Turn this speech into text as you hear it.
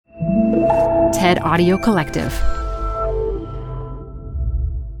TED Audio Collective.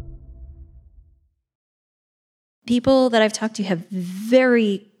 People that I've talked to have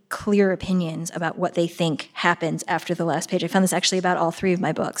very clear opinions about what they think happens after the last page. I found this actually about all three of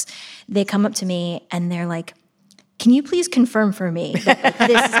my books. They come up to me and they're like, can you please confirm for me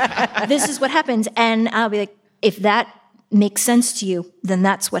that this is what happens? And I'll be like, if that makes sense to you, then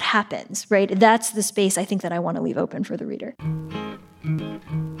that's what happens, right? That's the space I think that I want to leave open for the reader.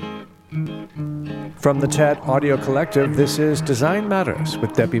 From the TED Audio Collective, this is Design Matters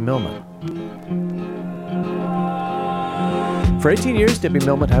with Debbie Millman. For 18 years, Debbie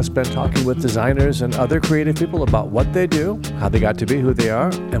Millman has been talking with designers and other creative people about what they do, how they got to be who they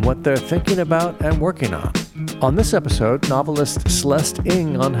are, and what they're thinking about and working on. On this episode, novelist Celeste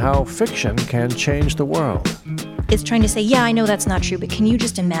Ng on how fiction can change the world. It's trying to say, yeah, I know that's not true, but can you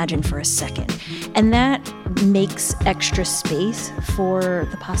just imagine for a second? And that makes extra space for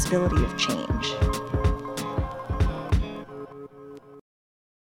the possibility of change.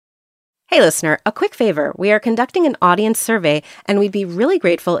 Hey, listener, a quick favor. We are conducting an audience survey, and we'd be really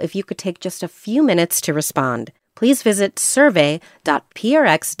grateful if you could take just a few minutes to respond. Please visit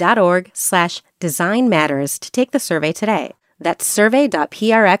survey.prx.org/designmatters to take the survey today. That's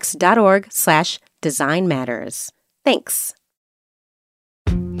survey.prx.org/designmatters. Thanks.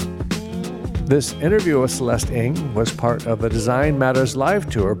 This interview with Celeste Ng was part of a Design Matters live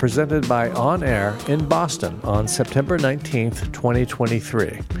tour presented by On Air in Boston on September 19th,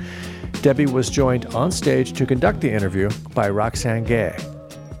 2023. Debbie was joined on stage to conduct the interview by Roxane Gay.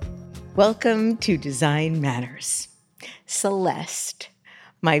 Welcome to Design Matters. Celeste,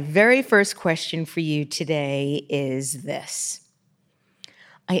 my very first question for you today is this.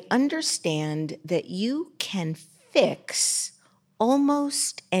 I understand that you can fix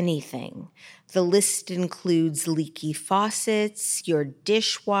almost anything. The list includes leaky faucets, your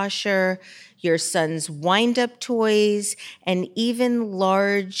dishwasher, your son's wind-up toys, and even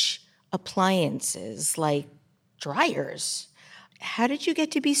large appliances like dryers. How did you get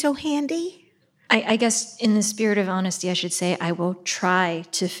to be so handy? I guess in the spirit of honesty, I should say I will try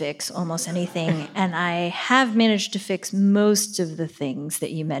to fix almost anything, and I have managed to fix most of the things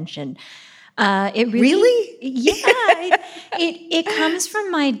that you mentioned. Really? Yeah. It comes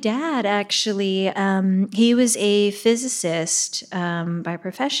from my dad, actually. He was a physicist by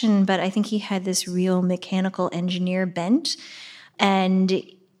profession, but I think he had this real mechanical engineer bent. And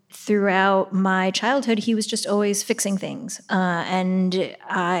throughout my childhood, he was just always fixing things. And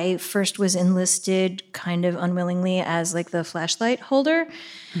I first was enlisted kind of unwillingly as like the flashlight holder.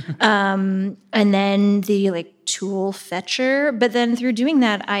 And then the tool fetcher. But then through doing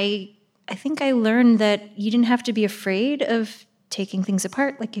that, I think I learned that you didn't have to be afraid of taking things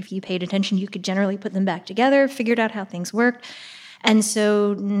apart. Like if you paid attention, you could generally put them back together, figured out how things worked. And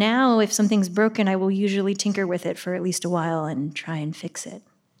so now if something's broken, I will usually tinker with it for at least a while and try and fix it.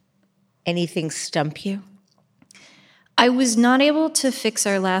 Anything stump you? I was not able to fix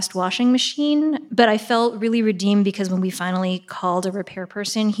our last washing machine, but I felt really redeemed because when we finally called a repair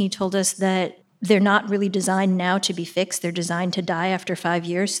person, he told us that they're not really designed now to be fixed. They're designed to die after 5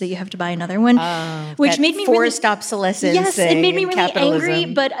 years, so that you have to buy another one. Which made me forced obsolescence. Yes, it made me really capitalism. angry,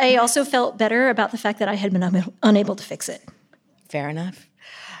 but I also felt better about the fact that I had been unable to fix it. Fair enough.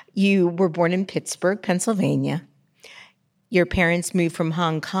 You were born in Pittsburgh, Pennsylvania. Your parents moved from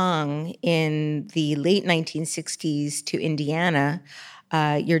Hong Kong in the late 1960s to Indiana.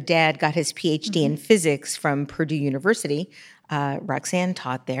 Your dad got his PhD in physics from Purdue University. Roxane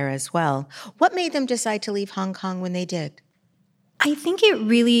taught there as well. What made them decide to leave Hong Kong when they did? I think it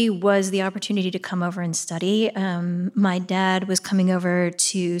really was the opportunity to come over and study. My dad was coming over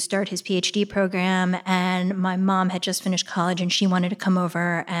to start his PhD program, and my mom had just finished college, and she wanted to come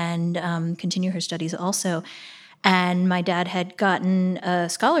over and continue her studies also. And my dad had gotten a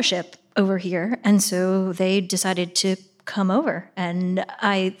scholarship over here, and so they decided to come over. And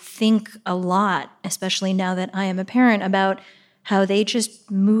I think a lot, especially now that I am a parent, about how they just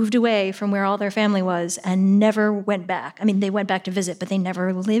moved away from where all their family was and never went back. I mean, they went back to visit, but they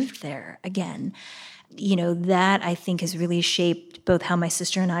never lived there again. You know, that I think has really shaped both how my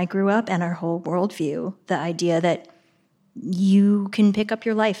sister and I grew up and our whole worldview. The idea that you can pick up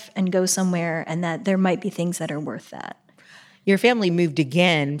your life and go somewhere and that there might be things that are worth that. Your family moved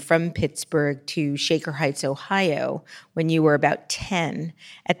again from Pittsburgh to Shaker Heights, Ohio, when you were about 10.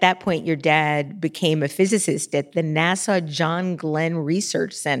 At that point, your dad became a physicist at the NASA John Glenn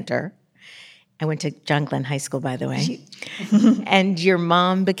Research Center. I went to John Glenn High School, by the way. And your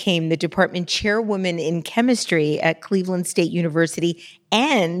mom became the department chairwoman in chemistry at Cleveland State University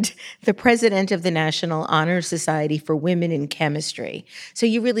and the president of the National Honor Society for Women in Chemistry. So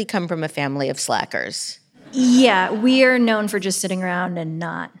you really come from a family of slackers. Yeah, we are known for just sitting around and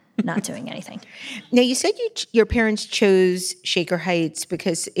not doing anything. Now, you said your parents chose Shaker Heights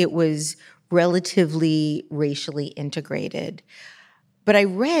because it was relatively racially integrated. But I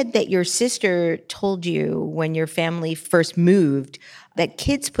read that your sister told you when your family first moved that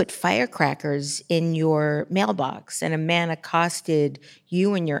kids put firecrackers in your mailbox, and a man accosted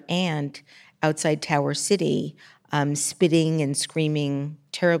you and your aunt outside Tower City, spitting and screaming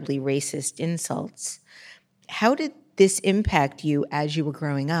terribly racist insults. How did this impact you as you were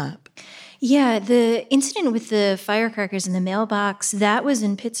growing up? Yeah, the incident with the firecrackers in the mailbox, that was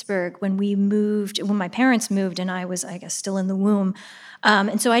in Pittsburgh when my parents moved and I was, I guess, still in the womb.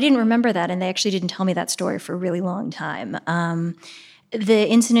 And so I didn't remember that, and they actually didn't tell me that story for a really long time. The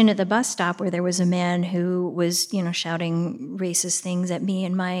incident at the bus stop where there was a man who was, shouting racist things at me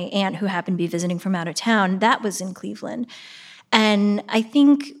and my aunt who happened to be visiting from out of town, that was in Cleveland. And I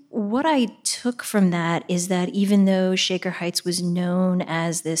think what I took from that is that even though Shaker Heights was known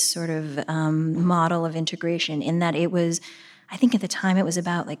as this sort of model of integration, in that it was, I think at the time it was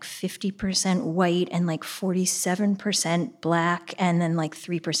about like 50% white and like 47% black and then like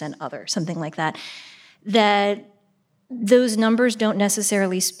 3% other, something like that, that those numbers don't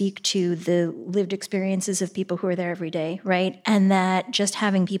necessarily speak to the lived experiences of people who are there every day, right? And that just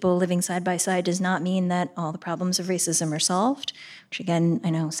having people living side by side does not mean that all the problems of racism are solved, which again, I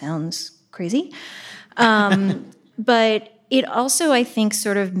know sounds crazy. But it also, I think,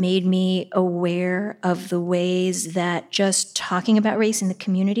 sort of made me aware of the ways that just talking about race in the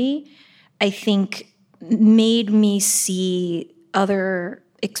community, I think, made me see other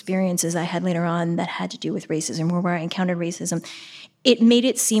experiences I had later on that had to do with racism or where I encountered racism. It made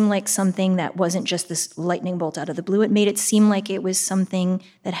it seem like something that wasn't just this lightning bolt out of the blue. It made it seem like it was something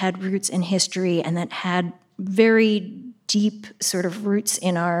that had roots in history and that had very deep sort of roots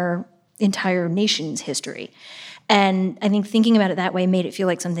in our entire nation's history. And I think thinking about it that way made it feel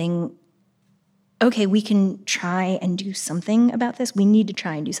like something, okay, we can try and do something about this. We need to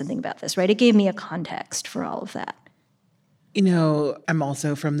try and do something about this, right? It gave me a context for all of that. I'm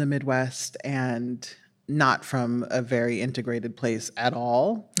also from the Midwest and not from a very integrated place at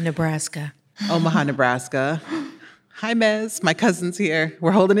all. Nebraska. Omaha, Nebraska. Hi, Mez. My cousin's here.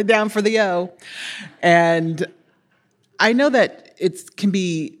 We're holding it down for the O. And I know that it can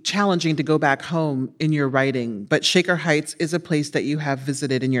be challenging to go back home in your writing, but Shaker Heights is a place that you have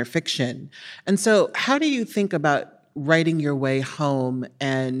visited in your fiction. And so how do you think about writing your way home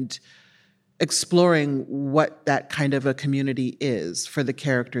and exploring what that kind of a community is for the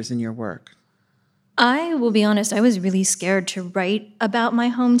characters in your work? I will be honest, I was really scared to write about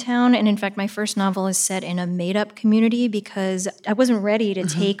my hometown. And in fact, my first novel is set in a made-up community because I wasn't ready to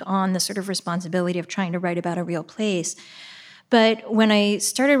take on the sort of responsibility of trying to write about a real place. But when I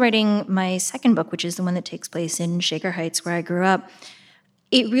started writing my second book, which is the one that takes place in Shaker Heights, where I grew up,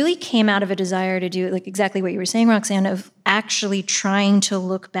 it really came out of a desire to do like exactly what you were saying, Roxanne, of actually trying to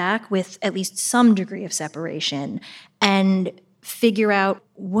look back with at least some degree of separation and figure out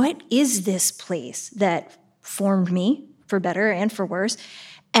what is this place that formed me for better and for worse,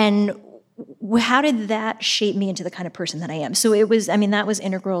 and how did that shape me into the kind of person that I am? So it was, that was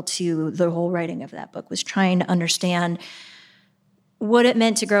integral to the whole writing of that book, was trying to understand what it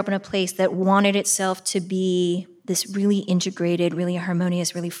meant to grow up in a place that wanted itself to be this really integrated, really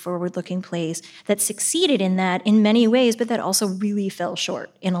harmonious, really forward-looking place that succeeded in that in many ways, but that also really fell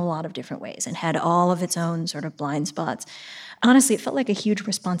short in a lot of different ways and had all of its own sort of blind spots. Honestly, it felt like a huge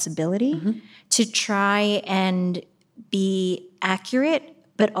responsibility to try and be accurate,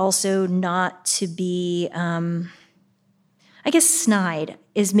 but also not to be, I guess snide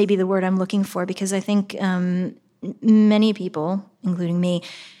is maybe the word I'm looking for, because I think many people, including me,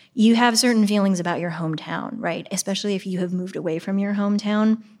 you have certain feelings about your hometown, right? Especially if you have moved away from your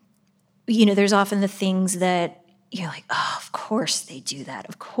hometown. There's often the things that you're like, oh, of course they do that.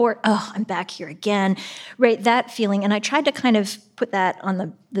 Of course, oh, I'm back here again, right? That feeling. And I tried to kind of put that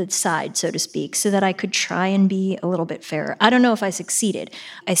on the side, so to speak, so that I could try and be a little bit fairer. I don't know if I succeeded.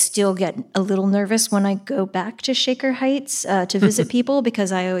 I still get a little nervous when I go back to Shaker Heights to visit people,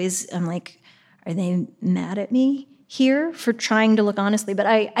 because I'm like, are they mad at me here for trying to look honestly? But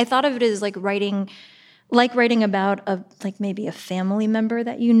I thought of it as like writing about maybe a family member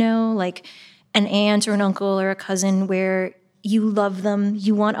that like an aunt or an uncle or a cousin, where you love them,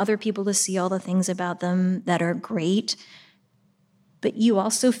 you want other people to see all the things about them that are great, but you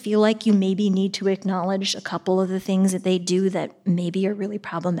also feel like you maybe need to acknowledge a couple of the things that they do that maybe are really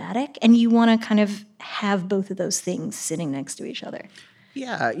problematic. And you want to kind of have both of those things sitting next to each other.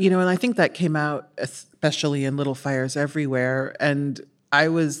 Yeah, and I think that came out especially in Little Fires Everywhere. And I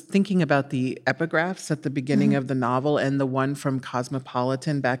was thinking about the epigraphs at the beginning of the novel and the one from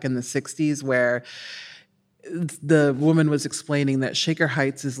Cosmopolitan back in the 60s where the woman was explaining that Shaker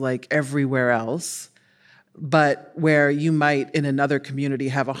Heights is like everywhere else, but where you might in another community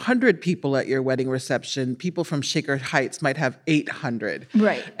have 100 people at your wedding reception, people from Shaker Heights might have 800.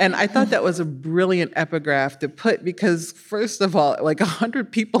 Right. And I thought that was a brilliant epigraph to put because, first of all, like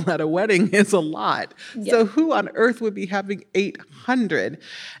 100 people at a wedding is a lot. Yeah. So who on earth would be having 800?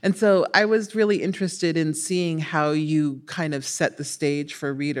 And so I was really interested in seeing how you kind of set the stage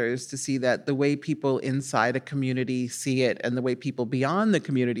for readers to see that the way people inside a community see it and the way people beyond the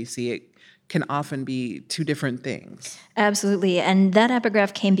community see it can often be two different things. Absolutely. And that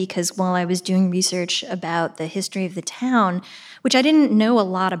epigraph came because while I was doing research about the history of the town, which I didn't know a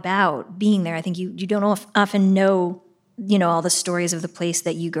lot about being there, I think you don't often know, all the stories of the place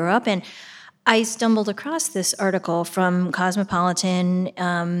that you grew up in. I stumbled across this article from Cosmopolitan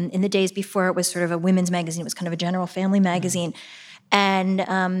in the days before it was sort of a women's magazine. It was kind of a general family magazine. And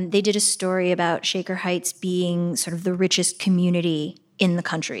they did a story about Shaker Heights being sort of the richest community in the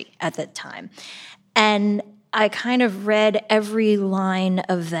country at that time. And I kind of read every line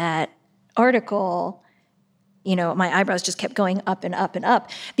of that article. My eyebrows just kept going up and up and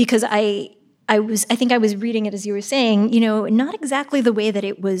up because I think I was reading it as you were saying, not exactly the way that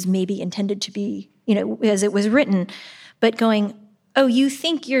it was maybe intended to be, as it was written, but going, oh, you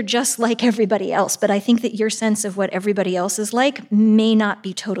think you're just like everybody else, but I think that your sense of what everybody else is like may not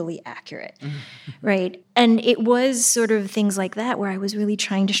be totally accurate, right? And it was sort of things like that where I was really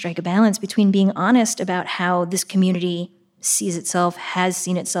trying to strike a balance between being honest about how this community sees itself, has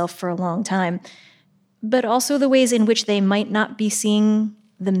seen itself for a long time, but also the ways in which they might not be seeing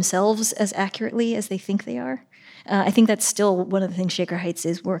themselves as accurately as they think they are. I think that's still one of the things Shaker Heights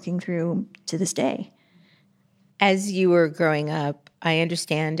is working through to this day. As you were growing up, I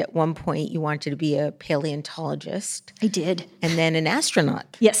understand at one point you wanted to be a paleontologist. I did. And then an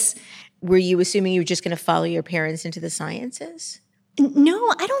astronaut. Yes. Were you assuming you were just going to follow your parents into the sciences?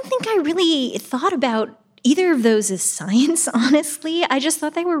 No, I don't think I really thought about either of those as science, honestly. I just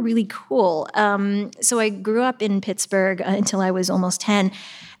thought they were really cool. So I grew up in Pittsburgh until I was almost 10.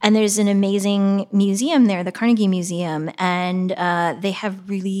 And there's an amazing museum there, the Carnegie Museum, and they have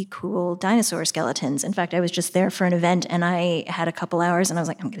really cool dinosaur skeletons. In fact, I was just there for an event, and I had a couple hours, and I was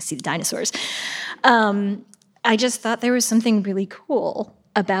like, I'm going to see the dinosaurs. I just thought there was something really cool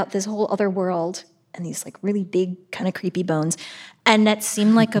about this whole other world and these like really big, kind of creepy bones. And that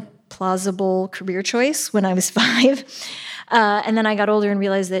seemed like a plausible career choice when I was 5. And then I got older and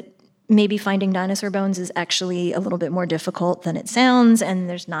realized that maybe finding dinosaur bones is actually a little bit more difficult than it sounds, and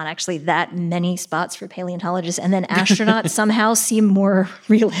there's not actually that many spots for paleontologists. And then astronauts somehow seem more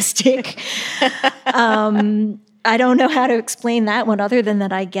realistic. I don't know how to explain that one other than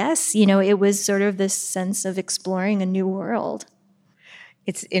that I guess, it was sort of this sense of exploring a new world.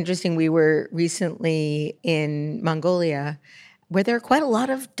 It's interesting. We were recently in Mongolia where there are quite a lot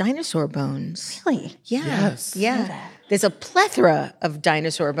of dinosaur bones. Really? Yeah. Yes. Yeah. There's a plethora of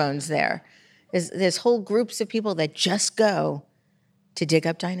dinosaur bones there. There's whole groups of people that just go to dig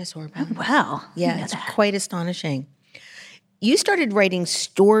up dinosaur bones. Oh, wow. Yeah, it's quite astonishing. You started writing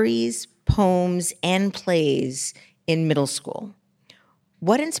stories, poems, and plays in middle school.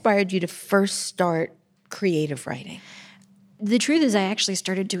 What inspired you to first start creative writing? The truth is I actually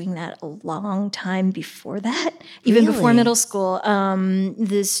started doing that a long time before that, even before middle school.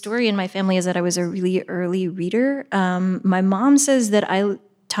 The story in my family is that I was a really early reader. My mom says that I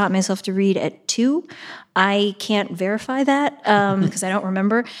taught myself to read at 2. I can't verify that because I don't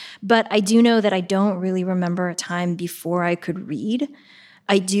remember. But I do know that I don't really remember a time before I could read.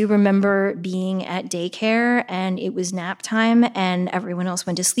 I do remember being at daycare and it was nap time and everyone else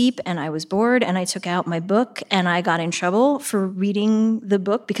went to sleep and I was bored and I took out my book and I got in trouble for reading the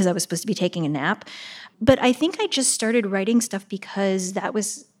book because I was supposed to be taking a nap. But I think I just started writing stuff because that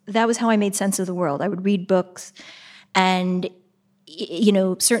was how I made sense of the world. I would read books and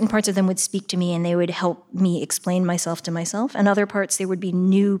certain parts of them would speak to me and they would help me explain myself to myself. And other parts, there would be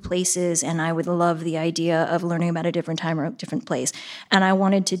new places and I would love the idea of learning about a different time or a different place. And I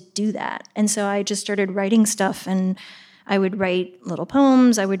wanted to do that. And so I just started writing stuff and I would write little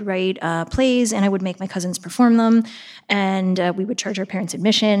poems, I would write plays, and I would make my cousins perform them. And we would charge our parents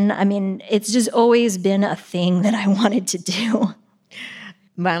admission. I mean, it's just always been a thing that I wanted to do.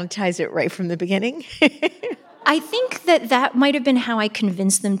 Monetize it right from the beginning? I think that might have been how I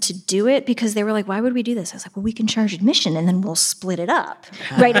convinced them to do it, because they were like, why would we do this? I was like, well, we can charge admission and then we'll split it up,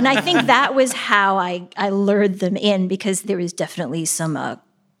 right? And I think that was how I lured them in, because there was definitely some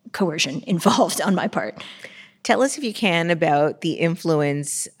coercion involved on my part. Tell us, if you can, about the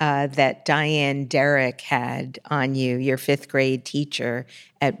influence that Diane Derrick had on you, your 5th grade teacher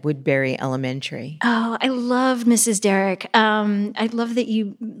at Woodbury Elementary. Oh, I loved Mrs. Derrick. I love that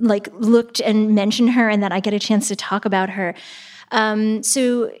you looked and mentioned her, and that I get a chance to talk about her.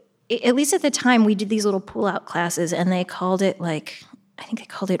 So at least at the time, we did these little pull-out classes, and they called it I think they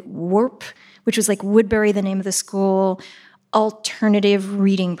called it WARP, which was like Woodbury, the name of the school, alternative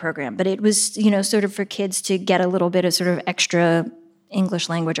reading program. But it was, sort of for kids to get a little bit of sort of extra English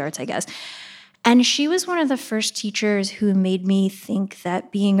language arts, I guess. And she was one of the first teachers who made me think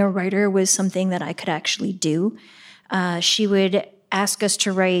that being a writer was something that I could actually do. She would ask us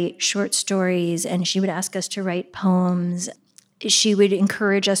to write short stories, and she would ask us to write poems. She would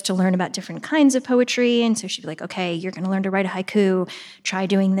encourage us to learn about different kinds of poetry. And so she'd be like, okay, you're going to learn to write a haiku. Try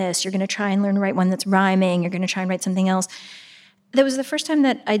doing this. You're going to try and learn to write one that's rhyming. You're going to try and write something else. That was the first time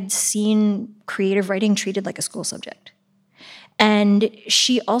that I'd seen creative writing treated like a school subject. And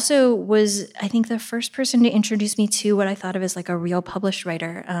she also was, I think, the first person to introduce me to what I thought of as like a real published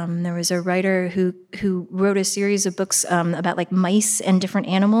writer. There was a writer who wrote a series of books about mice and different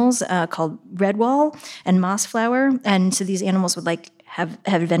animals called Redwall and Mossflower. And so these animals would have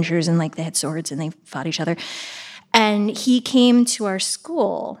adventures, and they had swords and they fought each other. And he came to our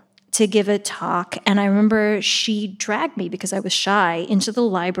school to give a talk, and I remember she dragged me, because I was shy, into the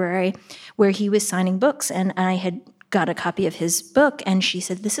library where he was signing books, and I had got a copy of his book, and she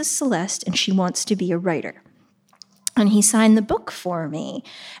said, this is Celeste, and she wants to be a writer. And he signed the book for me,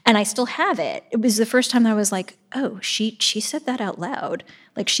 and I still have it. It was the first time I was like, oh, she said that out loud.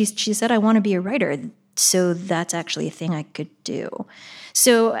 She said, I want to be a writer, so that's actually a thing I could do.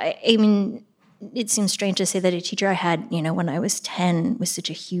 So, I mean, it seems strange to say that a teacher I had, when I was 10 was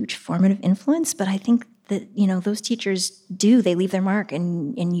such a huge formative influence, but I think that, those teachers they leave their mark,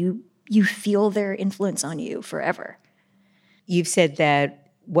 and you feel their influence on you forever. You've said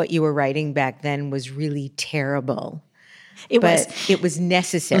that what you were writing back then was really terrible. But it was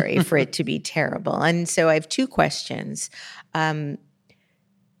necessary for it to be terrible. And so I have 2 questions. Why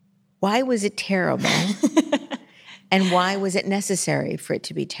was it terrible? And why was it necessary for it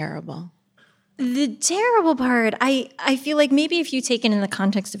to be terrible? The terrible part, I feel like maybe if you take it in the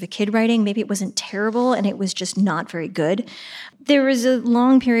context of a kid writing, maybe it wasn't terrible and it was just not very good. There was a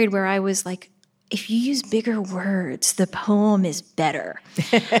long period where I was like, if you use bigger words, the poem is better.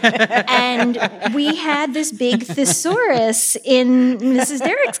 And we had this big thesaurus in Mrs.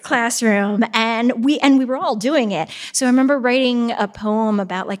 Derrick's classroom, and we were all doing it. So I remember writing a poem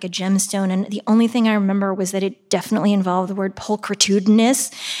about a gemstone, and the only thing I remember was that it definitely involved the word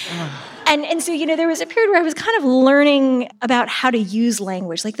pulchritudinous. And so, there was a period where I was kind of learning about how to use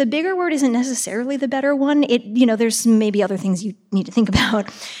language. The bigger word isn't necessarily the better one. There's maybe other things you need to think about.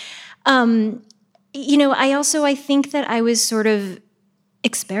 I think that I was sort of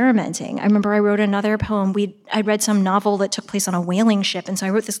experimenting. I remember I wrote another poem. I read some novel that took place on a whaling ship, and so I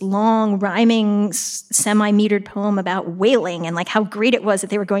wrote this long, rhyming, semi-metered poem about whaling and how great it was that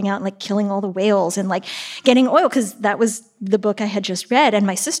they were going out and killing all the whales and getting oil, because that was the book I had just read. And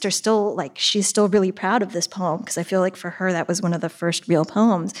my sister still she's still really proud of this poem, because I feel like for her that was one of the first real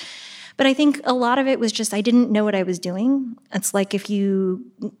poems. But I think a lot of it was just I didn't know what I was doing. It's like if you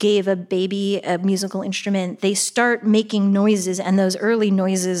gave a baby a musical instrument, they start making noises, and those early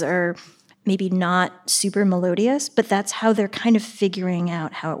noises are maybe not super melodious, but that's how they're kind of figuring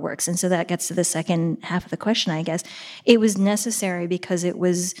out how it works. And so that gets to the second half of the question, I guess. It was necessary because it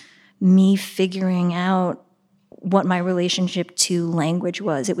was me figuring out what my relationship to language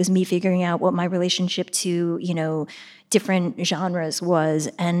was. It was me figuring out what my relationship to, different genres was,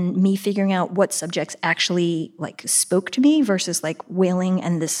 and me figuring out what subjects actually spoke to me versus whaling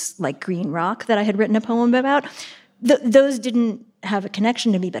and this green rock that I had written a poem about. Those didn't have a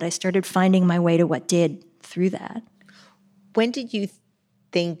connection to me, but I started finding my way to what did through that. When did you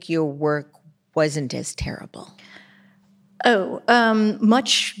think your work wasn't as terrible? Oh,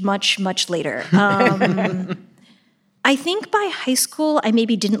 much, much, much later. I think by high school, I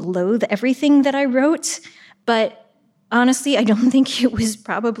maybe didn't loathe everything that I wrote, but honestly, I don't think it was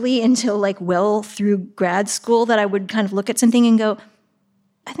probably until well through grad school that I would kind of look at something and go,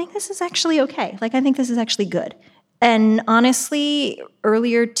 I think this is actually okay. I think this is actually good. And honestly,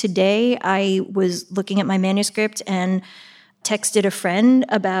 earlier today, I was looking at my manuscript and texted a friend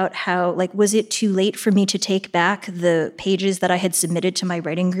about how, like, was it too late for me to take back the pages that I had submitted to my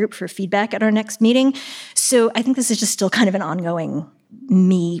writing group for feedback at our next meeting? So I think this is just still kind of an ongoing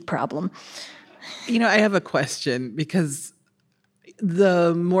me problem. I have a question, because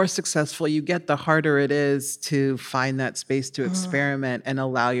the more successful you get, the harder it is to find that space to experiment and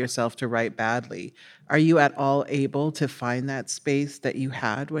allow yourself to write badly. Are you at all able to find that space that you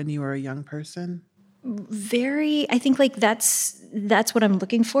had when you were a young person? I think like that's what I'm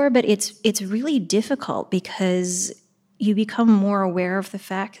looking for, but it's really difficult because you become more aware of the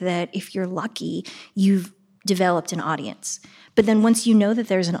fact that if you're lucky, you've developed an audience. But then once you know that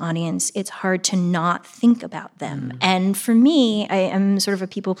there's an audience, it's hard to not think about them. And for me, I am sort of a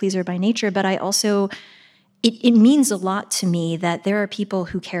people pleaser by nature, but I also, it means a lot to me that there are people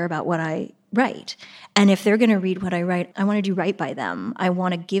who care about what I write. And if they're going to read what I write, I want to do right by them. I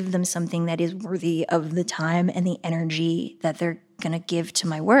want to give them something that is worthy of the time and the energy that they're going to give to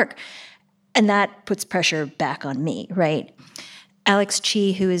my work. And that puts pressure back on me, right? Alex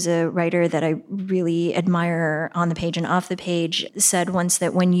Chi, who is a writer that I really admire on the page and off the page, said once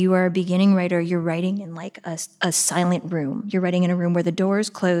that when you are a beginning writer, you're writing in like a silent room. You're writing in a room where the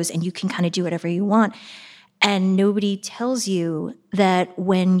doors close and you can kind of do whatever you want. And nobody tells you that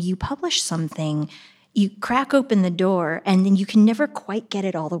when you publish something, you crack open the door and then you can never quite get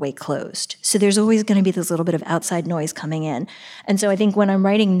it all the way closed. So there's always going to be this little bit of outside noise coming in. And so I think when I'm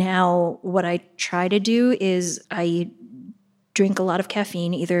writing now, what I try to do is I drink a lot of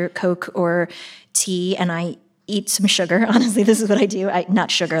caffeine, either Coke or tea, and I eat some sugar. Honestly, this is what I do.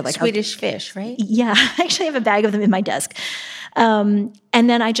 Not sugar, like Swedish fish, right? Yeah, I actually have a bag of them in my desk. And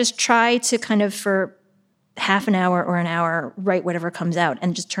then I just try to kind of, for half an hour or an hour, write whatever comes out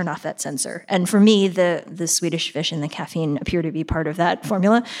and just turn off that censor. And for me, the Swedish fish and the caffeine appear to be part of that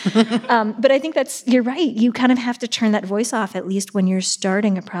formula. But I think you're right. You kind of have to turn that voice off, at least when you're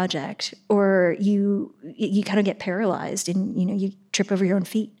starting a project, or you kind of get paralyzed and, you trip over your own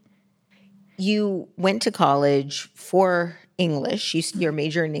feet. You went to college for English. Your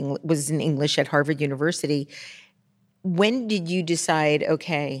major was in English at Harvard University. When did you decide,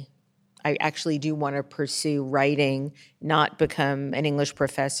 okay, I actually do want to pursue writing, not become an English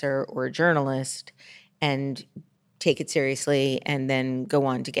professor or a journalist, and take it seriously and then go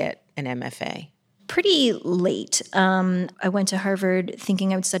on to get an MFA? Pretty late. I went to Harvard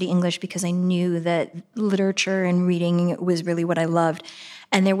thinking I would study English because I knew that literature and reading was really what I loved.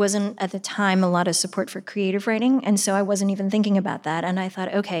 And there wasn't, at the time, a lot of support for creative writing, and so I wasn't even thinking about that. And I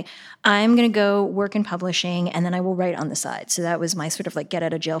thought, okay, I'm going to go work in publishing, and then I will write on the side. So that was my sort of like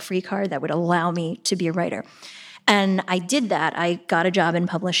get-out-of-jail-free card that would allow me to be a writer. And I did that. I got a job in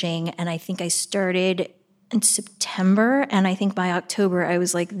publishing, and I think I started in September, and I think by October, I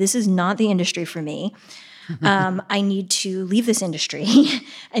was like, this is not the industry for me. I need to leave this industry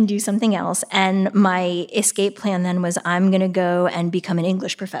and do something else. And my escape plan then was, I'm going to go and become an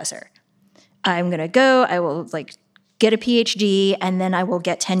English professor. I'm going to go, I will get a PhD, and then I will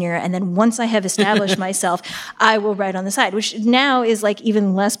get tenure. And then once I have established myself, I will write on the side, which now is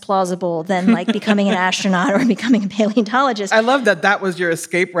even less plausible than becoming an astronaut or becoming a paleontologist. I love that was your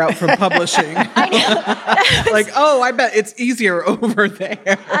escape route from publishing. I know. I bet it's easier over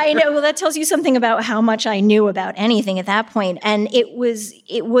there. I know. Well, that tells you something about how much I knew about anything at that point. And it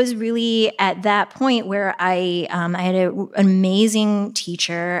was really at that point where I had an amazing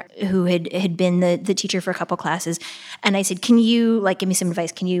teacher who had been the teacher for a couple classes. And I said, can you give me some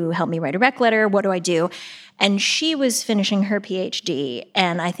advice? Can you help me write a rec letter? What do I do? And she was finishing her PhD.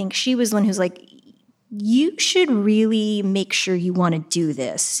 And I think she was the one who's like, you should really make sure you want to do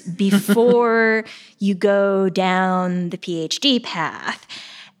this before you go down the PhD path.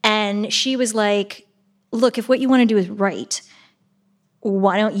 And she was like, look, if what you want to do is write,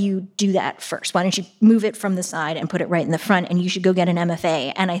 why don't you do that first? Why don't you move it from the side and put it right in the front, and you should go get an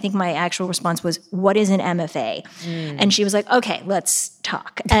MFA? And I think my actual response was, what is an MFA? And she was like, okay, let's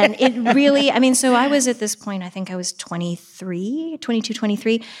talk. And it really, so I was at this point, I think I was 22,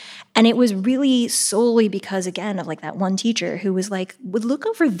 23. And it was really solely because, again, of that one teacher who was like, well, look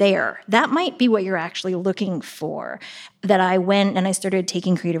over there. That might be what you're actually looking for. That I went and I started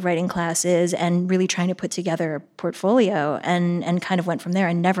taking creative writing classes and really trying to put together a portfolio and kind of went from there.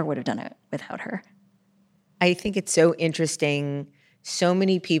 I never would have done it without her. I think it's so interesting. So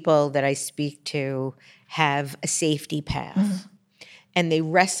many people that I speak to have a safety path. And they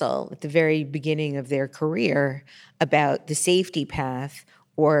wrestle at the very beginning of their career about the safety path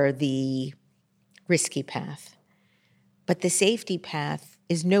or the risky path. But the safety path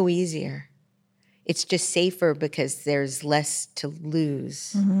is no easier. It's just safer because there's less to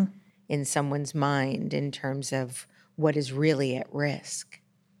lose in someone's mind in terms of what is really at risk.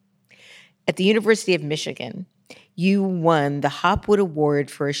 At the University of Michigan, you won the Hopwood Award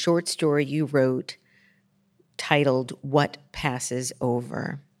for a short story you wrote titled What Passes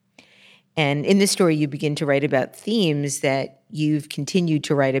Over. And in this story, you begin to write about themes that you've continued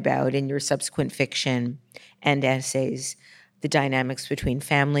to write about in your subsequent fiction and essays: the dynamics between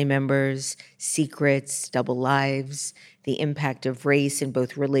family members, secrets, double lives, the impact of race in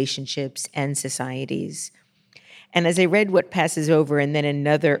both relationships and societies. And as I read What Passes Over and then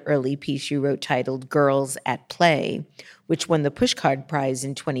another early piece you wrote titled Girls at Play, which won the Pushcart Prize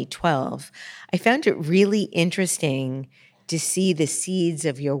in 2012, I found it really interesting to see the seeds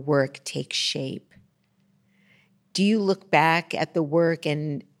of your work take shape. Do you look back at the work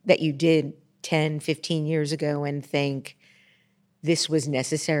and that you did 10, 15 years ago and think, this was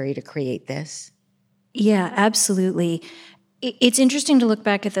necessary to create this? Yeah, absolutely. It's interesting to look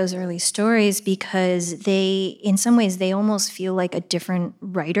back at those early stories because they, in some ways, they almost feel like a different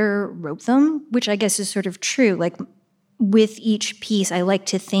writer wrote them, which I guess is sort of true. Like with each piece, I like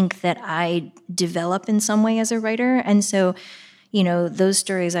to think that I develop in some way as a writer. And so, you know, those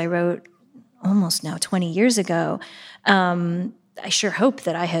stories I wrote almost now 20 years ago, I sure hope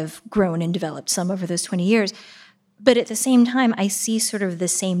that I have grown and developed some over those 20 years. But at the same time, I see sort of the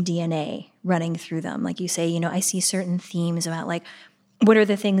same DNA running through them. Like you say, you know, I see certain themes about like, what are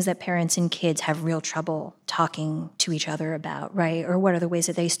the things that parents and kids have real trouble talking to each other about, right? Or what are the ways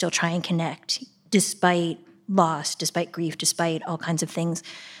that they still try and connect despite loss, despite grief, despite all kinds of things.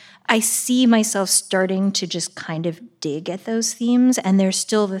 I see myself starting to just kind of dig at those themes, and they're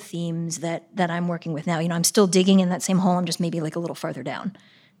still the themes that I'm working with now. You know, I'm still digging in that same hole. I'm just maybe like a little farther down.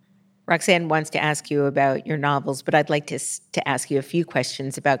 Roxanne wants to ask you about your novels, but I'd like to ask you a few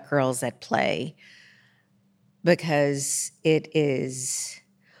questions about Girls at Play, because it is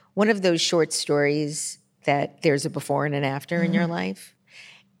one of those short stories that there's a before and an after in your life.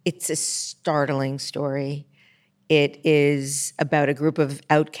 It's a startling story. It is about a group of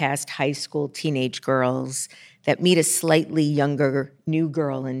outcast high school teenage girls that meet a slightly younger new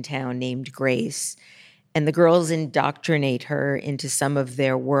girl in town named Grace. And the girls indoctrinate her into some of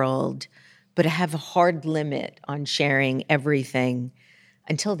their world, but have a hard limit on sharing everything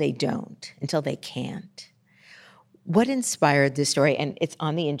until they don't, until they can't. What inspired this story? And it's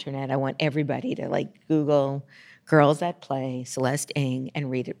on the internet. I want everybody to like Google Girls at Play, Celeste Ng, and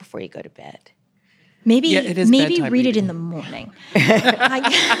read it before you go to bed. Maybe read reading. it in the morning.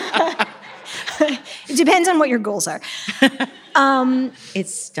 It depends on what your goals are.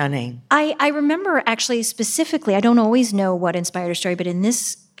 It's stunning. I remember actually specifically, I don't always know what inspired a story, but in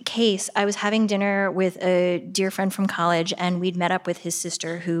this case, I was having dinner with a dear friend from college, and we'd met up with his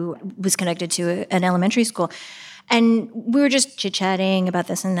sister who was connected to an elementary school. And we were just chit-chatting about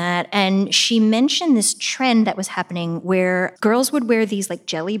this and that, and she mentioned this trend that was happening where girls would wear these like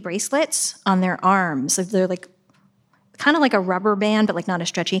jelly bracelets on their arms. They're like kind of like a rubber band, but like not as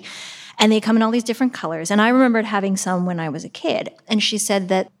stretchy. And they come in all these different colors. And I remembered having some when I was a kid. And she said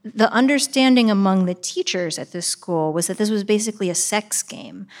that the understanding among the teachers at this school was that this was basically a sex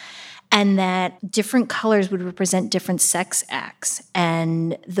game, and that different colors would represent different sex acts.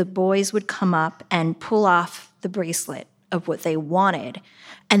 And the boys would come up and pull off the bracelet of what they wanted,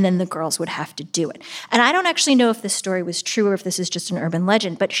 and then the girls would have to do it. And I don't actually know if this story was true or if this is just an urban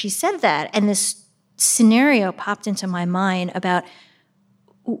legend, but she said that, and this scenario popped into my mind about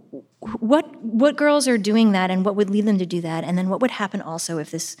what girls are doing that and what would lead them to do that, and then what would happen also if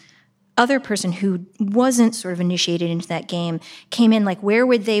this other person who wasn't sort of initiated into that game came in. Like, where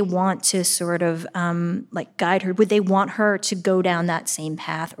would they want to sort of like guide her? Would they want her to go down that same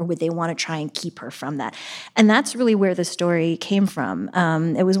path, or would they want to try and keep her from that? And that's really where the story came from.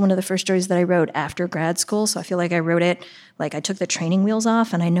 It was one of the first stories that I wrote after grad school, so I feel like I wrote it like I took the training wheels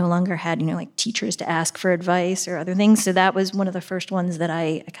off, and I no longer had, you know, like teachers to ask for advice or other things. So that was one of the first ones that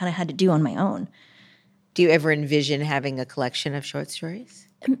I kind of had to do on my own. Do you ever envision having a collection of short stories?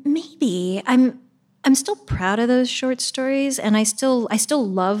 Maybe. I'm still proud of those short stories, and I still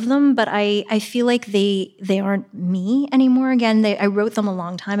love them, but I feel like they aren't me anymore. Again, I wrote them a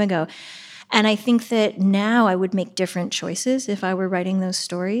long time ago, and I think that now I would make different choices if I were writing those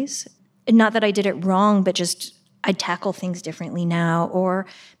stories. Not that I did it wrong, but just I'd tackle things differently now, or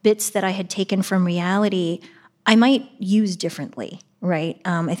bits that I had taken from reality I might use differently, right?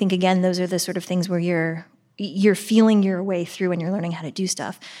 I think, again, those are the sort of things where you're feeling your way through and you're learning how to do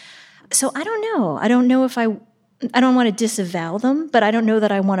stuff. So I don't know. I don't know if I don't want to disavow them, but I don't know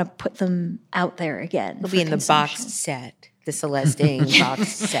that I want to put them out there again. It'll be in the boxed set. the Celeste Ng box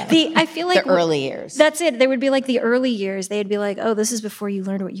set. I feel like the early years. That's it. They would be like the early years. They'd be like, oh, this is before you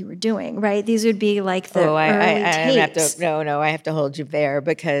learned what you were doing, right? These would be like the early tapes. I have to hold you there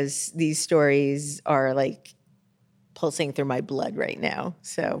because these stories are like pulsing through my blood right now.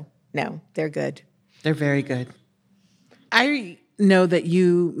 So no, they're good. They're very good. I know that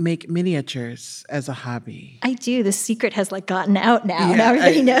you make miniatures as a hobby. I do. The secret has like gotten out now. Now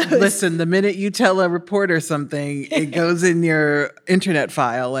everybody knows. Listen, the minute you tell a reporter something, it goes in your internet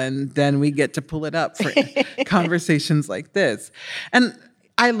file, and then we get to pull it up for conversations like this. And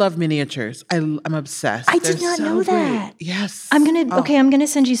I love miniatures. I'm obsessed. I did not know that. Yes. I'm gonna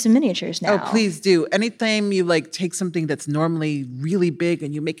send you some miniatures now. Oh, please do. Anytime you like take something that's normally really big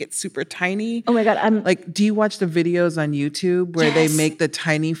and you make it super tiny. Oh my God, I'm like, do you watch the videos on YouTube where they make the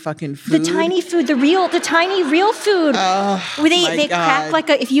tiny fucking food? The tiny food, the tiny real food. Oh, where they crack like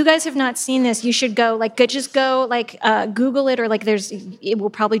if you guys have not seen this, you should go Google it, or like it will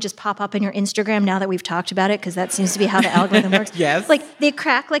probably just pop up in your Instagram now that we've talked about it, because that seems to be how the algorithm works. Yes. Like they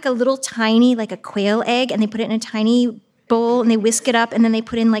crack like a little tiny, like a quail egg, and they put it in a tiny bowl and they whisk it up, and then they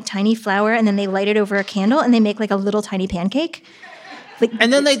put in like tiny flour, and then they light it over a candle, and they make like a little tiny pancake. Like,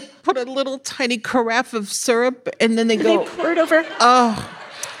 and then they put a little tiny carafe of syrup, and then they pour it over. Oh.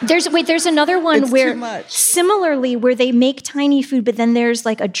 There's another one it's where too much. Similarly where they make tiny food, but then there's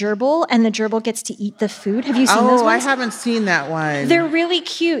like a gerbil, and the gerbil gets to eat the food. Have you seen those ones? Oh, I haven't seen that one. They're really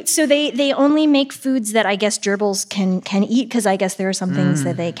cute. So they only make foods that I guess gerbils can eat, because I guess there are some things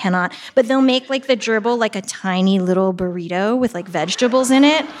that they cannot. But they'll make like the gerbil like a tiny little burrito with like vegetables in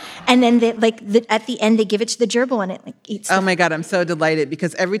it, and then at the end they give it to the gerbil, and it like eats. Oh my God, I'm so delighted,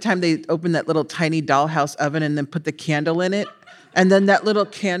 because every time they open that little tiny dollhouse oven and then put the candle in it, and then that little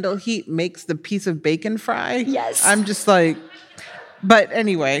candle heat makes the piece of bacon fry. Yes. I'm just like, but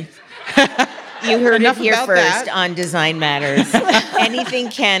anyway. You heard it here first that. On Design Matters. Anything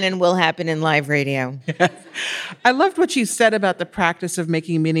can and will happen in live radio. I loved what you said about the practice of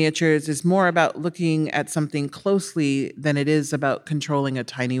making miniatures is more about looking at something closely than it is about controlling a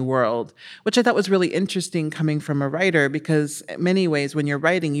tiny world, which I thought was really interesting coming from a writer, because in many ways when you're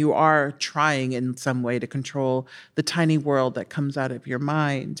writing, you are trying in some way to control the tiny world that comes out of your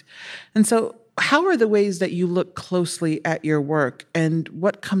mind. And so how are the ways that you look closely at your work, and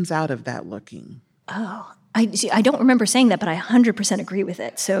what comes out of that looking? Oh, I don't remember saying that, but I 100% agree with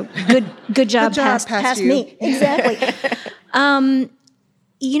it. So good job, past me. Exactly.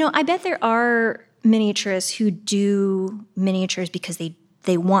 I bet there are miniaturists who do miniatures because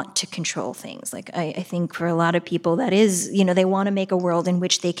they want to control things. Like I think for a lot of people that is, they want to make a world in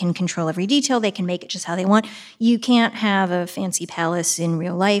which they can control every detail. They can make it just how they want. You can't have a fancy palace in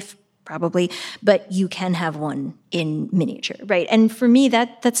real life, probably, but you can have one in miniature, right? And for me,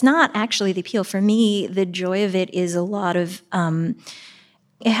 that's not actually the appeal. For me, the joy of it is a lot of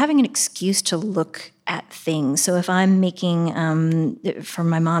having an excuse to look at things. So if I'm making, for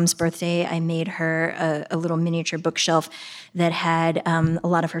my mom's birthday, I made her a little miniature bookshelf that had a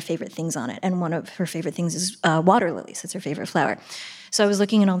lot of her favorite things on it. And one of her favorite things is water lilies. That's her favorite flower. So I was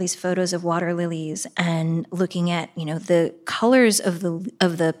looking at all these photos of water lilies and looking at, the colors of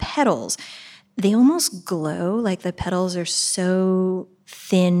the petals. They almost glow, like the petals are so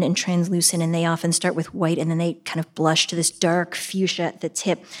thin and translucent, and they often start with white, and then they kind of blush to this dark fuchsia at the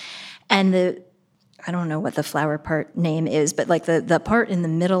tip. And I don't know what the flower part name is, but like the part in the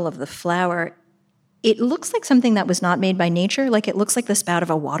middle of the flower, it looks like something that was not made by nature. Like it looks like the spout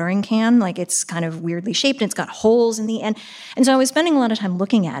of a watering can. Like it's kind of weirdly shaped and it's got holes in the end. And so I was spending a lot of time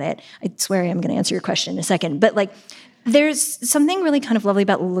looking at it. I swear I'm going to answer your question in a second. But like there's something really kind of lovely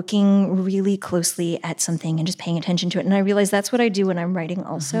about looking really closely at something and just paying attention to it. And I realize that's what I do when I'm writing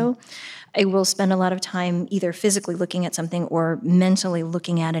also. Mm-hmm. I will spend a lot of time either physically looking at something or mentally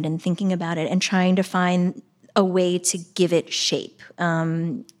looking at it and thinking about it and trying to find a way to give it shape.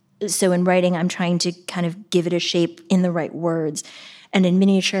 So in writing, I'm trying to kind of give it a shape in the right words. And in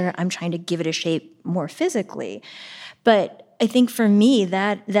miniature, I'm trying to give it a shape more physically. But I think for me,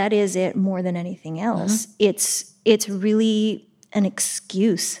 that is it more than anything else. Mm-hmm. It's really an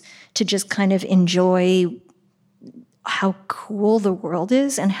excuse to just kind of enjoy how cool the world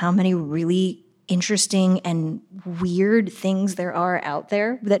is and how many really interesting and weird things there are out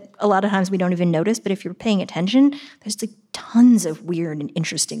there that a lot of times we don't even notice. But if you're paying attention, there's like tons of weird and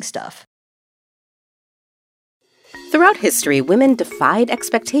interesting stuff. Throughout history, women defied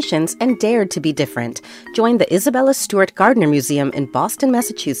expectations and dared to be different. Join the Isabella Stewart Gardner Museum in Boston,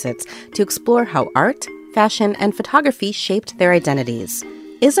 Massachusetts to explore how art, fashion, and photography shaped their identities.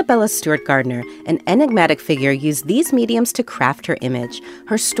 Isabella Stewart Gardner, an enigmatic figure, used these mediums to craft her image.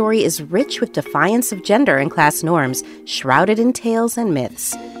 Her story is rich with defiance of gender and class norms, shrouded in tales and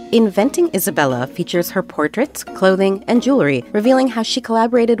myths. Inventing Isabella features her portraits, clothing, and jewelry, revealing how she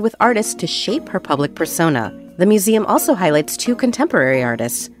collaborated with artists to shape her public persona. The museum also highlights 2 contemporary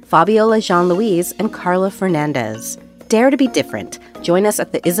artists, Fabiola Jean-Louise and Carla Fernandez. Dare to be different. Join us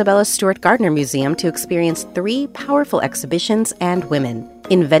at the Isabella Stewart Gardner Museum to experience 3 powerful exhibitions and women: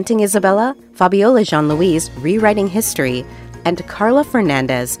 Inventing Isabella, Fabiola Jean-Louise, Rewriting History, and Carla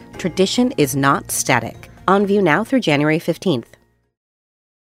Fernandez, Tradition is Not Static. On view now through January 15th.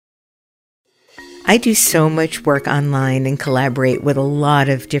 I do so much work online and collaborate with a lot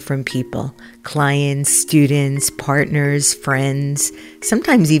of different people, clients, students, partners, friends,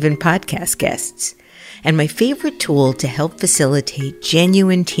 sometimes even podcast guests. And my favorite tool to help facilitate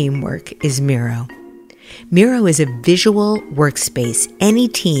genuine teamwork is Miro. Miro is a visual workspace any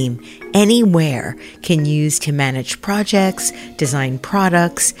team, anywhere can use to manage projects, design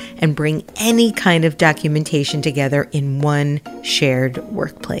products, and bring any kind of documentation together in one shared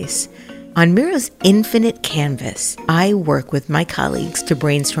workplace. On Miro's infinite canvas, I work with my colleagues to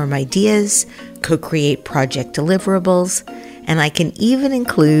brainstorm ideas, co-create project deliverables, and I can even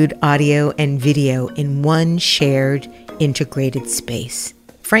include audio and video in one shared, integrated space.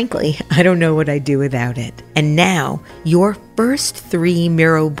 Frankly, I don't know what I'd do without it. And now, your first 3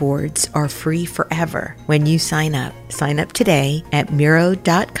 Miro boards are free forever when you sign up. Sign up today at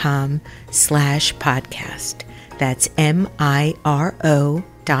Miro.com/podcast. That's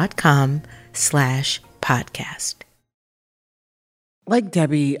MIRO.com/podcast. Like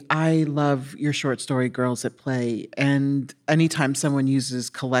Debbie, I love your short story, Girls at Play. And anytime someone uses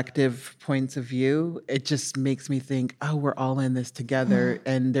collective points of view, it just makes me think, oh, we're all in this together.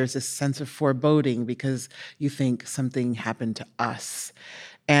 And there's a sense of foreboding because you think something happened to us.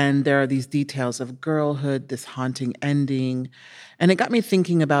 And there are these details of girlhood, this haunting ending. And it got me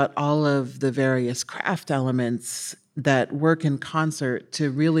thinking about all of the various craft elements that work in concert to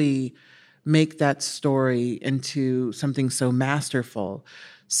really make that story into something so masterful.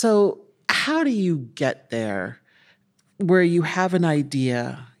 So how do you get there where you have an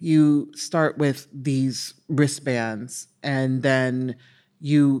idea, you start with these wristbands, and then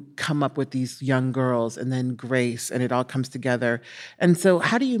you come up with these young girls and then Grace, and it all comes together. And so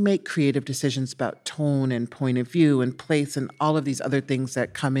how do you make creative decisions about tone and point of view and place and all of these other things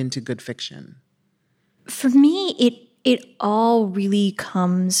that come into good fiction? For me, it all really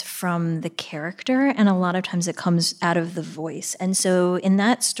comes from the character, and a lot of times it comes out of the voice. And so in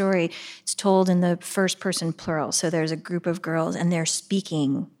that story, it's told in the first person plural. So there's a group of girls and they're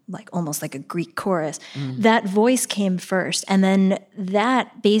speaking like almost like a Greek chorus. That voice came first, and then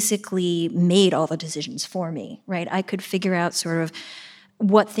that basically made all the decisions for me, right? I could figure out sort of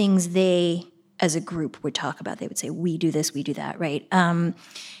what things they as a group would talk about. They would say, we do this, we do that, right?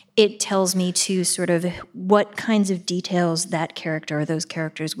 It tells me to sort of what kinds of details that character or those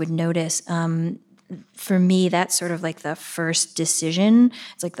characters would notice. For me, that's sort of like the first decision.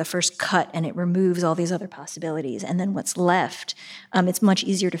 It's like the first cut, and it removes all these other possibilities. And then what's left, it's much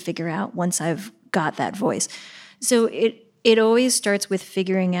easier to figure out once I've got that voice. So it always starts with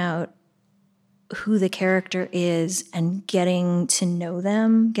figuring out who the character is and getting to know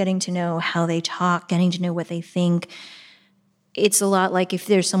them, getting to know how they talk, getting to know what they think. It's a lot like if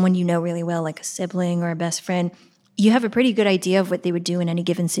there's someone you know really well, like a sibling or a best friend, you have a pretty good idea of what they would do in any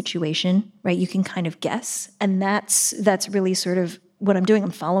given situation, right? You can kind of guess. And that's really sort of what I'm doing.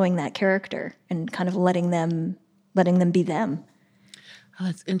 I'm following that character and kind of letting them be them. Oh,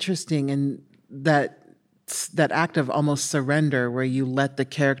 that's interesting. And that act of almost surrender where you let the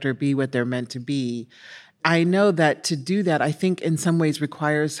character be what they're meant to be. I know that to do that, I think in some ways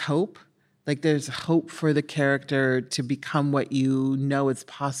requires hope. Like there's hope for the character to become what you know is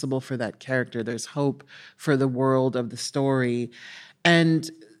possible for that character. There's hope for the world of the story. And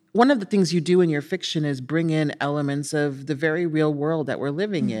one of the things you do in your fiction is bring in elements of the very real world that we're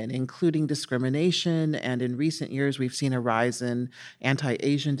living in, including discrimination. And in recent years, we've seen a rise in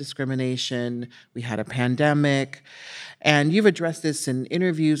anti-Asian discrimination. We had a pandemic. And you've addressed this in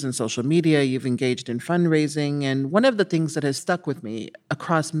interviews and social media. You've engaged in fundraising. And one of the things that has stuck with me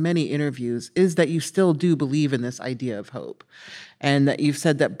across many interviews is that you still do believe in this idea of hope, and that you've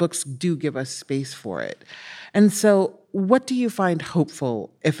said that books do give us space for it. And so what do you find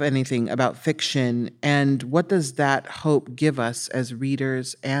hopeful, if anything, about fiction, and what does that hope give us as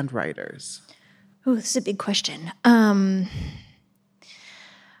readers and writers? Oh, this is a big question.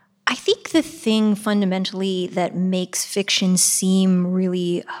 I think the thing fundamentally that makes fiction seem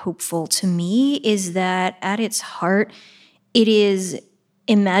really hopeful to me is that at its heart, it is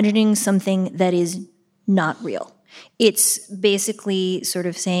imagining something that is not real. It's basically sort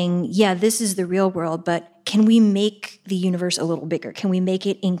of saying, yeah, this is the real world, but can we make the universe a little bigger? Can we make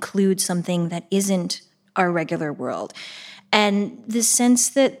it include something that isn't our regular world? And the sense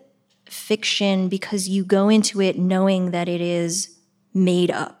that fiction, because you go into it knowing that it is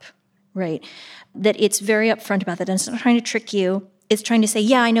made up, right? That it's very upfront about that. And it's not trying to trick you. It's trying to say,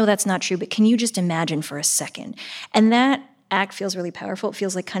 yeah, I know that's not true, but can you just imagine for a second? And that act feels really powerful. It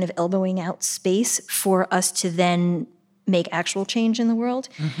feels like kind of elbowing out space for us to then make actual change in the world.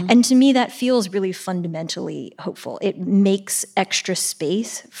 Mm-hmm. And to me, that feels really fundamentally hopeful. It makes extra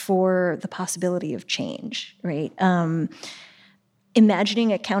space for the possibility of change, right?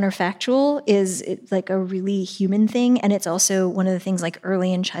 Imagining a counterfactual is like a really human thing. And it's also one of the things, like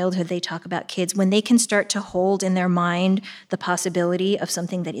early in childhood, they talk about kids, when they can start to hold in their mind the possibility of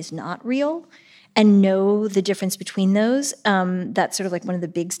something that is not real and know the difference between those. That's sort of like one of the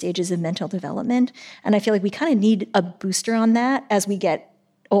big stages of mental development. And I feel like we kind of need a booster on that as we get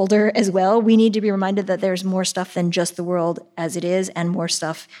older as well. We need to be reminded that there's more stuff than just the world as it is, and more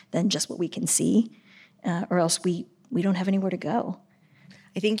stuff than just what we can see, or else we don't have anywhere to go.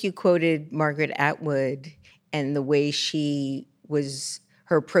 I think you quoted Margaret Atwood and the way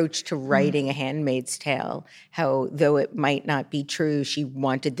her approach to writing A Handmaid's Tale, how though it might not be true, she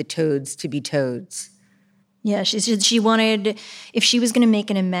wanted the toads to be toads. Yeah, she wanted, if she was going to make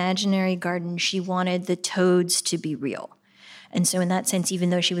an imaginary garden, she wanted the toads to be real. And so in that sense,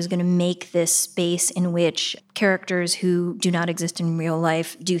 even though she was going to make this space in which characters who do not exist in real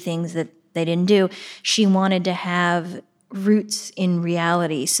life do things that they didn't do, she wanted to have roots in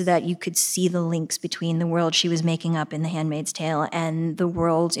reality so that you could see the links between the world she was making up in The Handmaid's Tale and the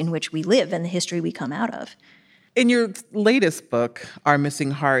world in which we live and the history we come out of. In your latest book, Our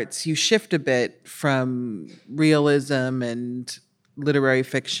Missing Hearts, you shift a bit from realism and literary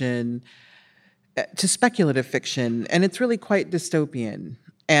fiction to speculative fiction, and it's really quite dystopian.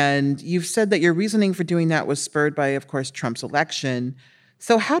 And you've said that your reasoning for doing that was spurred by, of course, Trump's election.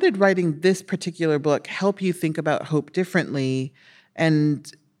 So how did writing this particular book help you think about hope differently? And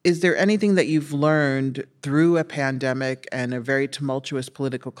is there anything that you've learned through a pandemic and a very tumultuous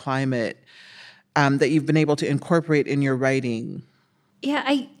political climate that you've been able to incorporate in your writing? Yeah,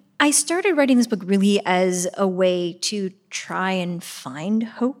 I started writing this book really as a way to try and find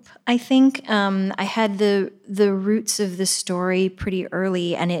hope, I think. I had the roots of the story pretty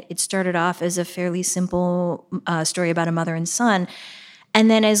early, and it started off as a fairly simple story about a mother and son. And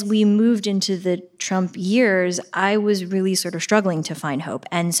then as we moved into the Trump years, I was really sort of struggling to find hope.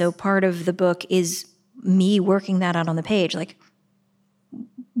 And so part of the book is me working that out on the page, like,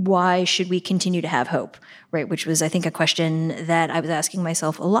 why should we continue to have hope, right? Which was, I think, a question that I was asking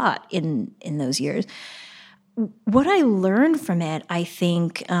myself a lot in those years. What I learned from it, I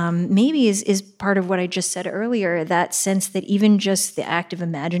think, maybe is part of what I just said earlier, that sense that even just the act of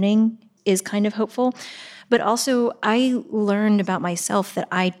imagining is kind of hopeful. But also, I learned about myself that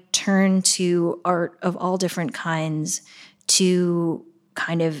I turn to art of all different kinds to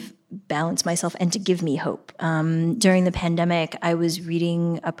kind of balance myself and to give me hope. During the pandemic, I was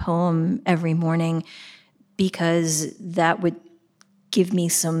reading a poem every morning because that would give me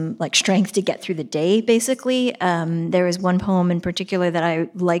some like strength to get through the day, basically. There was one poem in particular that I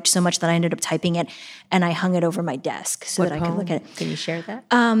liked so much that I ended up typing it and I hung it over my desk so that I could look at it. Can you share that?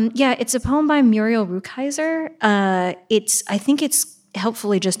 Yeah, it's a poem by Muriel Rukeyser. I think it's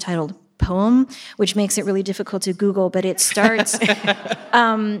helpfully just titled Poem, which makes it really difficult to Google, but it starts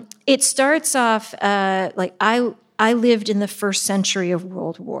off like I lived in the first century of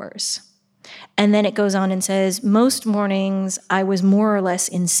world wars. And then it goes on and says, most mornings I was more or less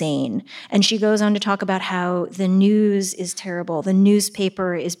insane. And she goes on to talk about how the news is terrible. The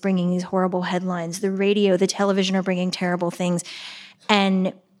newspaper is bringing these horrible headlines. The radio, the television are bringing terrible things.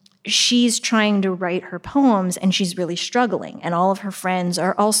 And she's trying to write her poems and she's really struggling. And all of her friends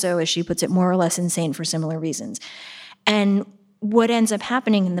are also, as she puts it, more or less insane for similar reasons. And what ends up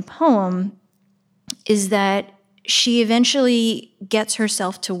happening in the poem is that she eventually gets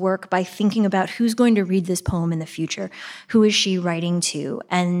herself to work by thinking about who's going to read this poem in the future. Who is she writing to?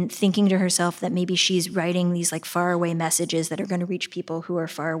 And thinking to herself that maybe she's writing these like faraway messages that are going to reach people who are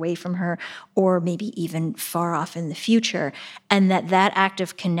far away from her or maybe even far off in the future. And that act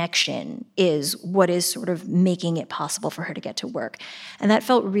of connection is what is sort of making it possible for her to get to work. And that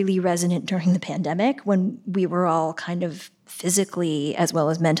felt really resonant during the pandemic when we were all kind of physically as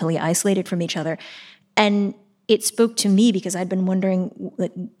well as mentally isolated from each other. And it spoke to me because I'd been wondering,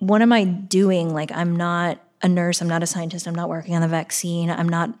 like, what am I doing? Like, I'm not a nurse, I'm not a scientist, I'm not working on the vaccine, I'm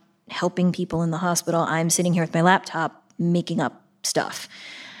not helping people in the hospital. I'm sitting here with my laptop making up stuff.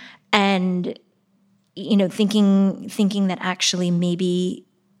 And, thinking that actually maybe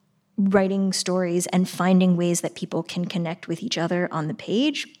writing stories and finding ways that people can connect with each other on the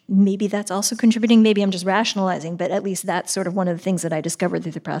page, maybe that's also contributing. Maybe I'm just rationalizing, but at least that's sort of one of the things that I discovered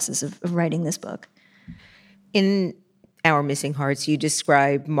through the process of writing this book. In Our Missing Hearts, you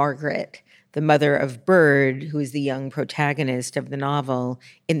describe Margaret, the mother of Bird, who is the young protagonist of the novel,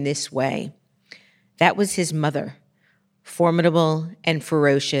 in this way. That was his mother, formidable and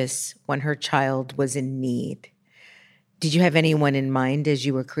ferocious when her child was in need. Did you have anyone in mind as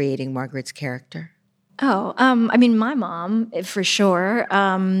you were creating Margaret's character? My mom, for sure.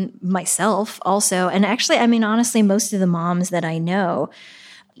 Myself also. And actually, honestly, most of the moms that I know,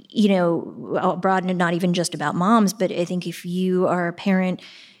 I'll broaden it, not even just about moms, but I think if you are a parent,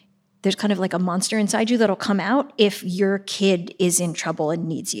 there's kind of like a monster inside you that'll come out if your kid is in trouble and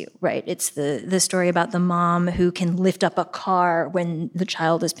needs you, right? It's the story about the mom who can lift up a car when the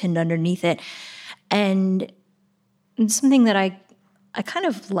child is pinned underneath it. And it's something that I kind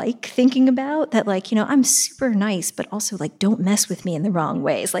of like thinking about, that I'm super nice, but also don't mess with me in the wrong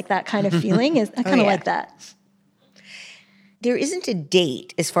ways. Like that kind of feeling is, I kind of like that. There isn't a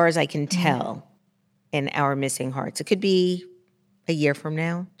date, as far as I can tell, in Our Missing Hearts. It could be a year from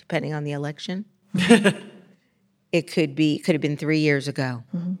now, depending on the election. It could have been 3 years ago.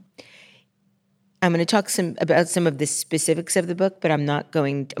 Mm-hmm. I'm going to talk about some of the specifics of the book, but I'm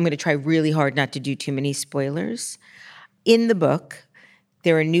going to try really hard not to do too many spoilers. In the book,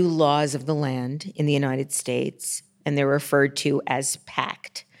 there are new laws of the land in the United States, and they're referred to as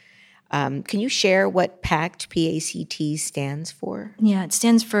PACT. Can you share what PACT, P-A-C-T, stands for? Yeah, it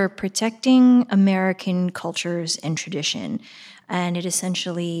stands for Protecting American Cultures and Tradition. And it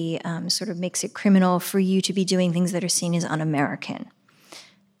essentially sort of makes it criminal for you to be doing things that are seen as un-American.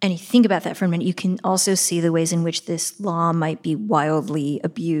 And you think about that for a minute, you can also see the ways in which this law might be wildly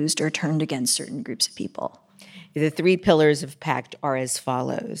abused or turned against certain groups of people. The 3 pillars of PACT are as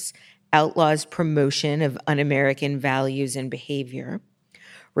follows: outlaws promotion of un-American values and behavior,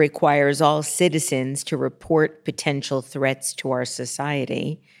 requires all citizens to report potential threats to our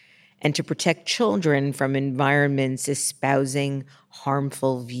society, and to protect children from environments espousing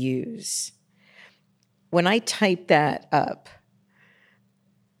harmful views. When I typed that up,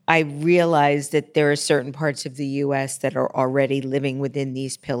 I realized that there are certain parts of the U.S. that are already living within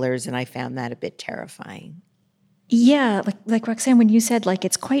these pillars, and I found that a bit terrifying. Yeah, like Roxanne, when you said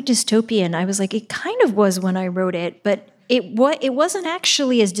it's quite dystopian, I was like, it kind of was when I wrote it, but it wasn't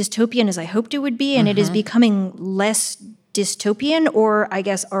actually as dystopian as I hoped it would be, and it is becoming less dystopian, or I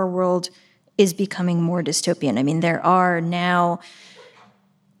guess our world is becoming more dystopian. There are now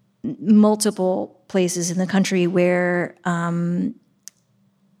multiple places in the country where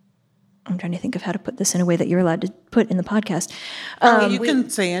I'm trying to think of how to put this in a way that you're allowed to put in the podcast. You can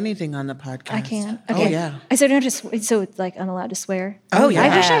say anything on the podcast. I can. Okay. Oh, yeah. I said, so it's I'm allowed to swear? Oh, yeah.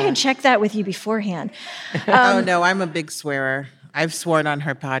 I wish I had checked that with you beforehand. Oh, no, I'm a big swearer. I've sworn on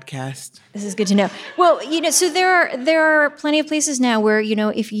her podcast. This is good to know. Well, so there are plenty of places now where,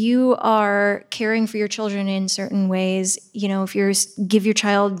 if you are caring for your children in certain ways, if you give your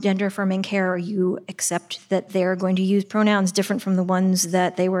child gender-affirming care, or you accept that they're going to use pronouns different from the ones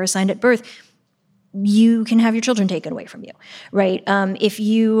that they were assigned at birth, you can have your children taken away from you, right? If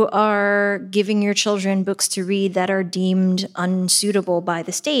you are giving your children books to read that are deemed unsuitable by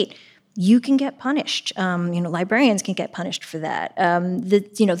the state, you can get punished. Librarians can get punished for that.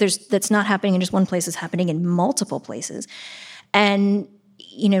 That's not happening in just one place; it's happening in multiple places. And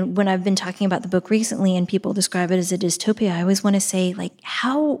when I've been talking about the book recently, and people describe it as a dystopia, I always want to say,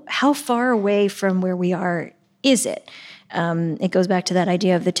 how far away from where we are is it? It goes back to that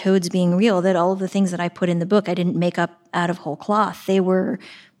idea of the toads being real. That all of the things that I put in the book, I didn't make up out of whole cloth. They were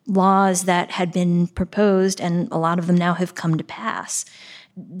laws that had been proposed, and a lot of them now have come to pass.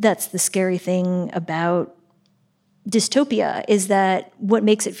 That's the scary thing about dystopia, is that what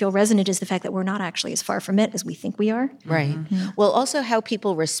makes it feel resonant is the fact that we're not actually as far from it as we think we are. Right. Mm-hmm. Well, also how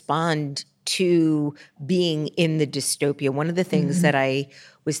people respond to being in the dystopia. One of the things that I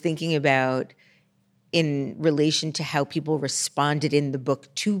was thinking about in relation to how people responded in the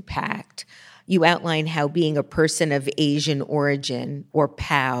book to PACT, you outline how being a person of Asian origin, or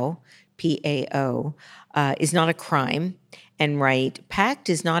PAO, P-A-O, is not a crime. And right, PACT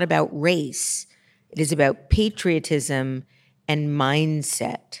is not about race. It is about patriotism and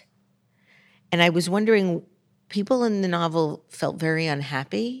mindset. And I was wondering, people in the novel felt very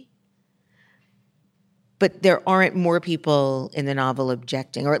unhappy but there aren't more people in the novel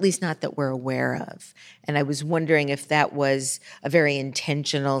objecting, or at least not that we're aware of. And I was wondering if that was a very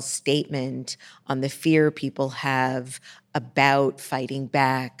intentional statement on the fear people have about fighting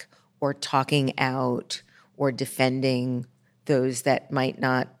back or talking out or defending those that might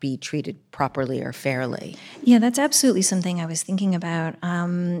not be treated properly or fairly. Yeah, that's absolutely something I was thinking about.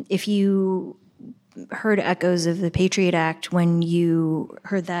 If you heard echoes of the Patriot Act when you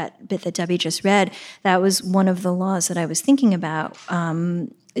heard that bit that Debbie just read, that was one of the laws that I was thinking about.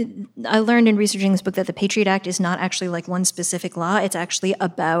 I learned in researching this book that the Patriot Act is not actually like one specific law. It's actually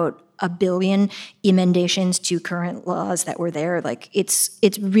about 1 billion emendations to current laws that were there. Like it's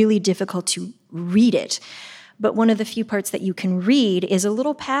really difficult to read it. But one of the few parts that you can read is a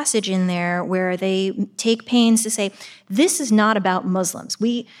little passage in there where they take pains to say, this is not about Muslims.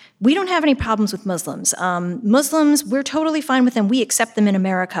 We don't have any problems with Muslims. Muslims, we're totally fine with them. We accept them in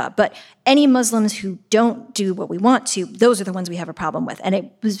America. But any Muslims who don't do what we want to, those are the ones we have a problem with. And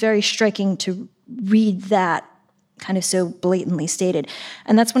it was very striking to read that kind of so blatantly stated.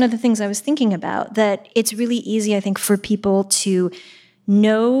 And that's one of the things I was thinking about, that it's really easy, I think, for people to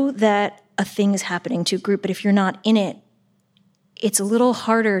know that a thing is happening to a group, but if you're not in it, it's a little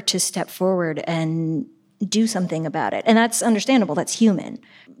harder to step forward and do something about it. And that's understandable. That's human.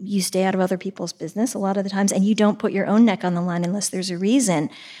 You stay out of other people's business a lot of the times, and you don't put your own neck on the line unless there's a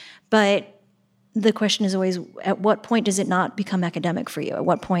reason. But the question is always, at what point does it not become academic for you? At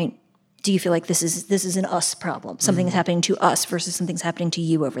what point do you feel like this is an us problem? Something is happening to us versus something's happening to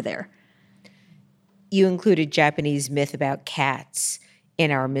you over there. You included Japanese myth about cats in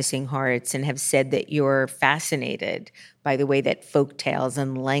Our Missing Hearts and have said that you're fascinated by the way that folk tales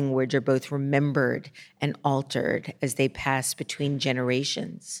and language are both remembered and altered as they pass between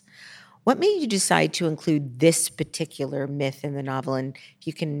generations. What made you decide to include this particular myth in the novel? And if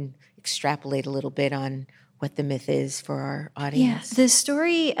you can extrapolate a little bit on what the myth is for our audience. Yeah, the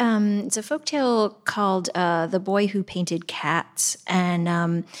story, it's a folktale called The Boy Who Painted Cats.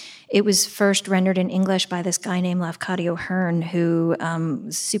 And it was first rendered in English by this guy named Lafcadio Hearn, who was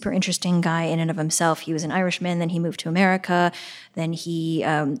a super interesting guy in and of himself. He was an Irishman, then he moved to America, then he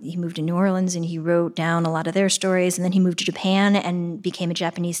moved to New Orleans and he wrote down a lot of their stories, and then he moved to Japan and became a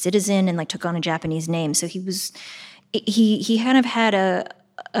Japanese citizen and like took on a Japanese name. So he kind of had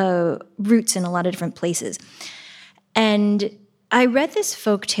roots in a lot of different places. And I read this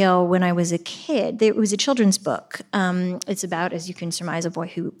folktale when I was a kid. It was a children's book. It's about, as you can surmise, a boy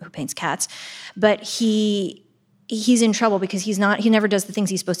who paints cats. But he's in trouble because he never does the things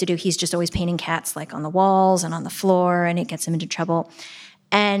he's supposed to do. He's just always painting cats like on the walls and on the floor, and it gets him into trouble.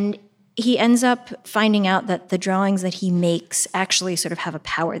 And he ends up finding out that the drawings that he makes actually sort of have a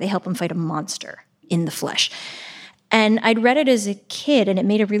power. They help him fight a monster in the flesh. And I'd read it as a kid, and it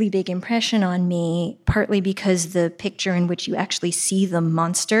made a really big impression on me, partly because the picture in which you actually see the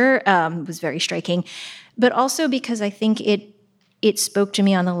monster was very striking, but also because I think it spoke to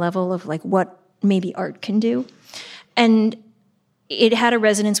me on the level of like what maybe art can do. And it had a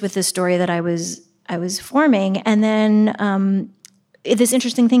resonance with the story that I was forming. And then this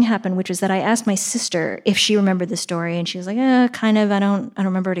interesting thing happened, which was that I asked my sister if she remembered the story, and she was like, kind of, I don't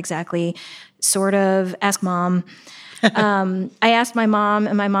remember it exactly, sort of, ask Mom. I asked my mom,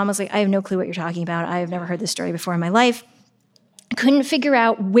 and my mom was like, I have no clue what you're talking about. I have never heard this story before in my life. Couldn't figure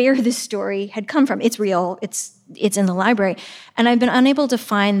out where this story had come from. It's real. It's in the library. And I've been unable to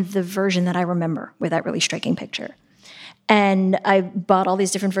find the version that I remember with that really striking picture. And I bought all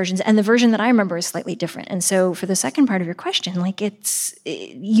these different versions, and the version that I remember is slightly different. And so for the second part of your question, like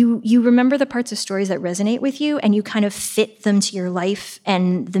you remember the parts of stories that resonate with you, and you kind of fit them to your life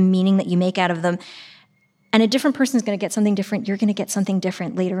and the meaning that you make out of them. And a different person is going to get something different. You're going to get something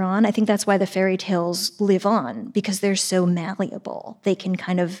different later on. I think that's why the fairy tales live on, because they're so malleable. They can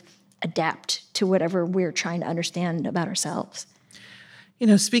kind of adapt to whatever we're trying to understand about ourselves. You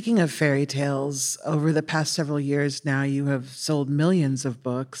know, speaking of fairy tales, over the past several years now, you have sold millions of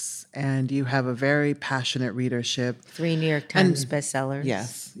books, and you have a very passionate readership. 3 New York Times bestsellers.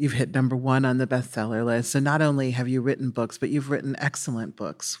 Yes, you've hit number 1 on the bestseller list. So not only have you written books, but you've written excellent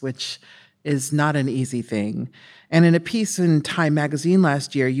books, which is not an easy thing. And in a piece in Time magazine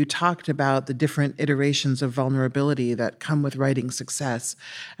last year, you talked about the different iterations of vulnerability that come with writing success.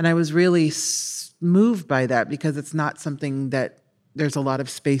 And I was really moved by that, because it's not something that there's a lot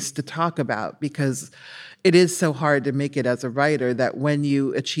of space to talk about, because it is so hard to make it as a writer that when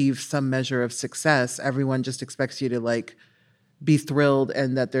you achieve some measure of success, everyone just expects you to like be thrilled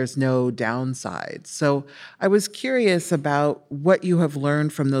and that there's no downside. So I was curious about what you have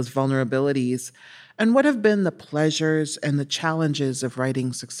learned from those vulnerabilities, and what have been the pleasures and the challenges of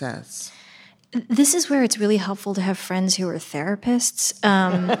writing success. This is where it's really helpful to have friends who are therapists.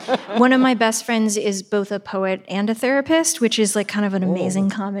 One of my best friends is both a poet and a therapist, which is like kind of an amazing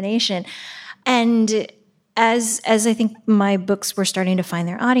combination. And as I think my books were starting to find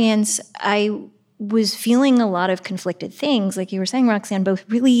their audience, I was feeling a lot of conflicted things. Like you were saying, Roxanne, both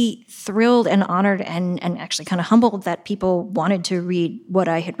really thrilled and honored and actually kind of humbled that people wanted to read what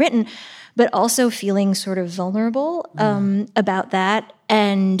I had written, but also feeling sort of vulnerable about that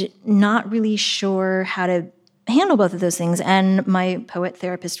and not really sure how to handle both of those things. And my poet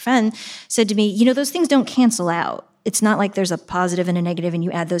therapist friend said to me, those things don't cancel out. It's not like there's a positive and a negative and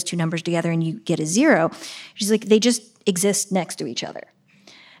you add those two numbers together and you get a 0. She's like, they just exist next to each other.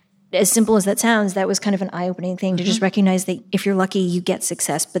 As simple as that sounds, that was kind of an eye-opening thing to just recognize that if you're lucky, you get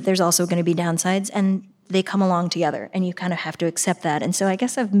success, but there's also going to be downsides and they come along together and you kind of have to accept that. And so I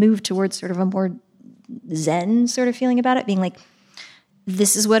guess I've moved towards sort of a more Zen sort of feeling about it, being like,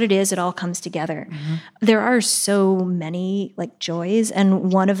 this is what it is. It all comes together. There are so many like joys.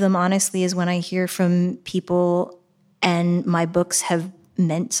 And one of them, honestly, is when I hear from people and my books have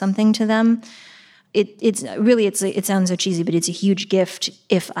meant something to them. It sounds so cheesy, but it's a huge gift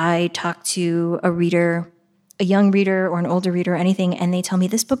if I talk to a reader, a young reader or an older reader or anything, and they tell me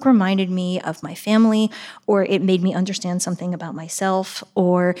this book reminded me of my family, or it made me understand something about myself,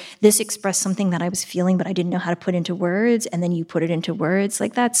 or this expressed something that I was feeling but I didn't know how to put into words, and then you put it into words.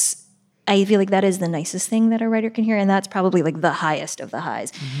 Like I feel like that is the nicest thing that a writer can hear, and that's probably like the highest of the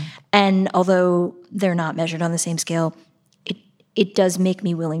highs. And although they're not measured on the same scale, it does make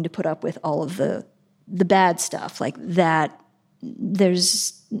me willing to put up with all of the bad stuff like that.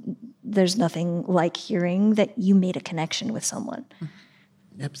 There's nothing like hearing that you made a connection with someone.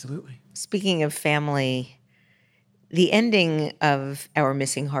 Absolutely. Speaking of family, the ending of Our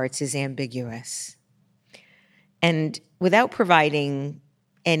Missing Hearts is ambiguous. And without providing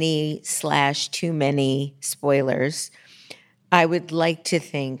any / too many spoilers, I would like to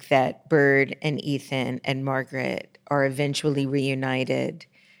think that Bird and Ethan and Margaret are eventually reunited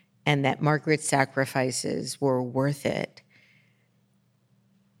and that Margaret's sacrifices were worth it.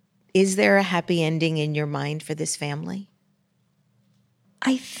 Is there a happy ending in your mind for this family?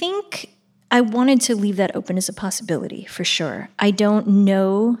 I think I wanted to leave that open as a possibility, for sure. I don't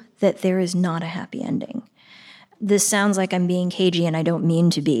know that there is not a happy ending. This sounds like I'm being cagey, and I don't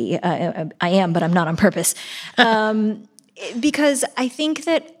mean to be. I am, but I'm not on purpose. Because I think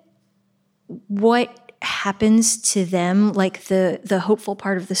that what happens to them, like the hopeful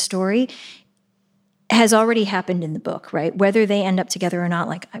part of the story, has already happened in the book, right? Whether they end up together or not,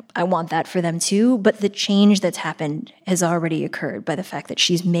 like I want that for them too, but the change that's happened has already occurred by the fact that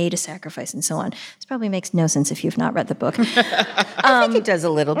she's made a sacrifice and so on. This probably makes no sense if you've not read the book. I think it does a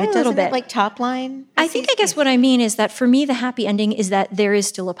little bit, doesn't it? Like top line? I guess what I mean is that for me, the happy ending is that there is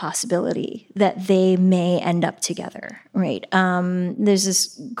still a possibility that they may end up together, right? There's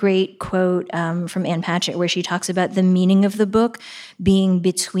this great quote from Ann Patchett where she talks about the meaning of the book being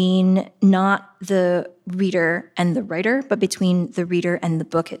between not the reader and the writer, but between the reader and the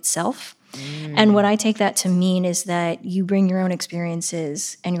book itself. And what I take that to mean is that you bring your own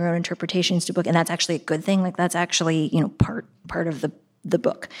experiences and your own interpretations to book, and that's actually a good thing. Like that's actually, part of the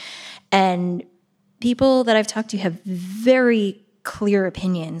book. And people that I've talked to have very clear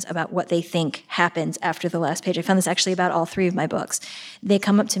opinions about what they think happens after the last page. I found this actually about all 3 of my books. They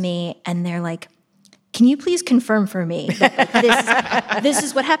come up to me and they're like, can you please confirm for me that this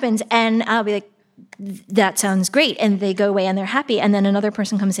is what happens? And I'll be like, that sounds great. And they go away and they're happy. And then another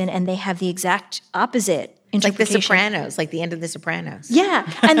person comes in and they have the exact opposite interpretation. Like The Sopranos, like the end of The Sopranos. Yeah.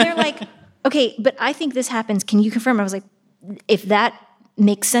 And they're like, okay, but I think this happens. Can you confirm? I was like, if that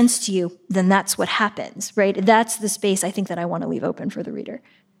makes sense to you, then that's what happens, right? That's the space I think that I want to leave open for the reader.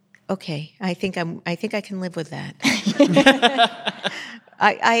 Okay. I think I can live with that.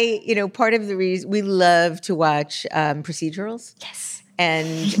 Part of the reason we love to watch procedurals. Yes.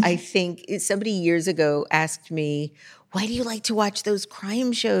 And I think somebody years ago asked me, why do you like to watch those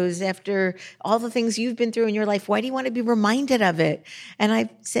crime shows after all the things you've been through in your life? Why do you want to be reminded of it? And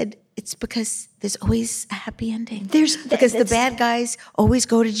I said, it's because there's always a happy ending. Because the bad guys always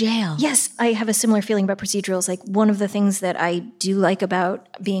go to jail. Yes, I have a similar feeling about procedurals. Like one of the things that I do like about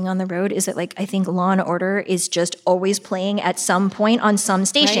being on the road is that like I think Law and Order is just always playing at some point on some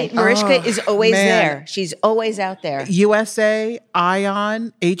station. Right? Mariska is always there. She's always out there. USA,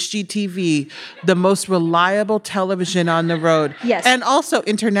 Ion, HGTV, the most reliable television on the road. Yes. And also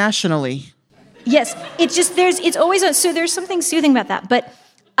internationally. Yes, it's always, so there's something soothing about that. But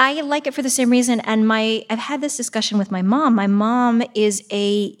I like it for the same reason. And I've had this discussion with my mom. My mom is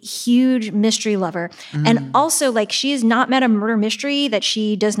a huge mystery lover. And also, like, she has not met a murder mystery that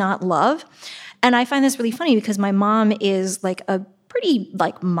she does not love. And I find this really funny because my mom is like a pretty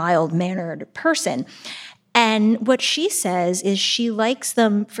like mild-mannered person. And what she says is she likes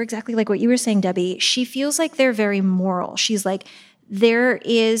them for exactly like what you were saying, Debbie. She feels like they're very moral. She's like, there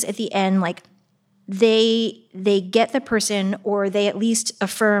is at the end, like, they get the person, or they at least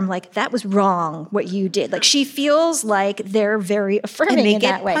affirm, like, that was wrong what you did. Like, she feels like they're very affirming And they in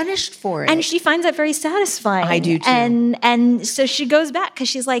get that way. punished for it. And she finds that very satisfying. I do too. And so she goes back because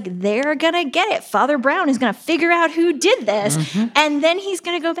she's like, they're going to get it. Father Brown is going to figure out who did this. And then he's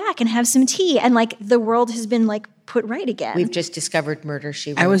going to go back and have some tea. And like the world has been like put right again. We've just discovered Murder,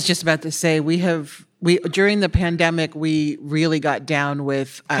 She Wrote. I was just about to say, we during the pandemic, we really got down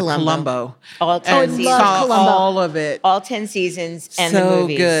with Columbo. All 10 and seasons. saw Columbo. all of it. All 10 seasons and So the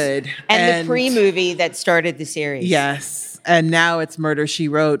movies. good. And the pre-movie that started the series. Yes. And now it's Murder, She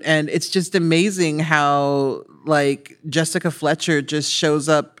Wrote. And it's just amazing how, like, Jessica Fletcher just shows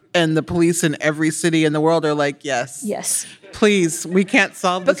up, and the police in every city in the world are like, yes. Please, we can't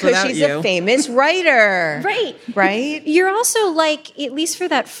solve this Because without she's you. a famous writer. Right. Right? You're also like, at least for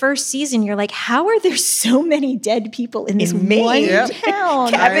that first season, you're like, how are there so many dead people in this Maine. one Yep.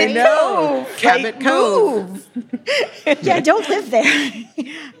 town? Cabot Cove. Cabot Cove. Yeah, don't live there.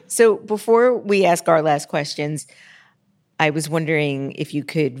 So before we ask our last questions, I was wondering if you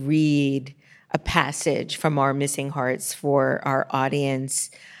could read a passage from Our Missing Hearts for our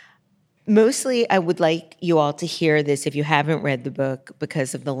audience. Mostly, I would like you all to hear this if you haven't read the book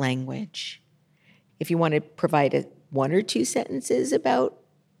because of the language. If you want to provide one or two sentences about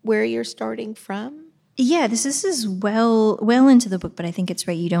where you're starting from. Yeah, this is well into the book, but I think it's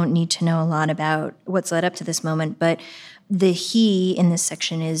right. You don't need to know a lot about what's led up to this moment. But the he in this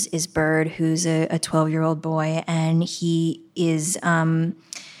section is Bird, who's a 12-year-old boy, and he is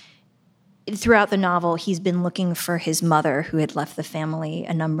throughout the novel, he's been looking for his mother, who had left the family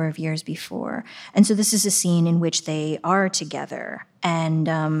a number of years before. And so this is a scene in which they are together. And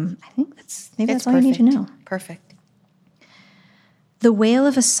I think that's all you need to know. Perfect. The wail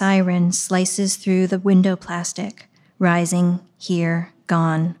of a siren slices through the window plastic, rising, here,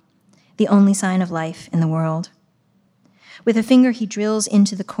 gone, the only sign of life in the world. With a finger, he drills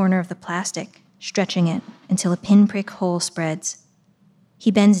into the corner of the plastic, stretching it until a pinprick hole spreads. He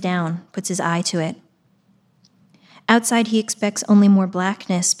bends down, puts his eye to it. Outside, he expects only more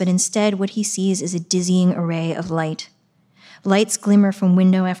blackness, but instead what he sees is a dizzying array of light. Lights glimmer from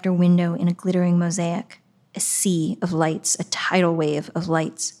window after window in a glittering mosaic. A sea of lights, a tidal wave of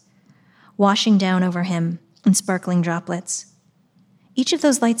lights, washing down over him in sparkling droplets. Each of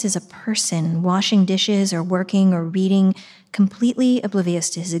those lights is a person, washing dishes or working or reading, completely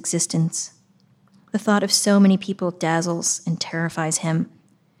oblivious to his existence. The thought of so many people dazzles and terrifies him.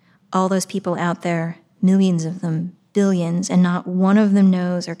 All those people out there, millions of them, billions, and not one of them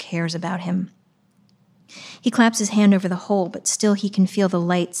knows or cares about him. He claps his hand over the hole, but still he can feel the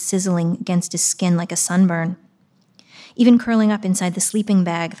light sizzling against his skin like a sunburn. Even curling up inside the sleeping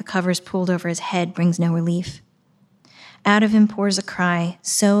bag, the covers pulled over his head brings no relief. Out of him pours a cry,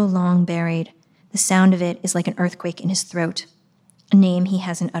 so long buried. The sound of it is like an earthquake in his throat, a name he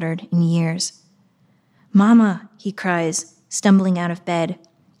hasn't uttered in years. "Mama," he cries, stumbling out of bed,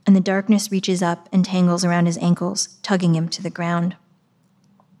 and the darkness reaches up and tangles around his ankles, tugging him to the ground.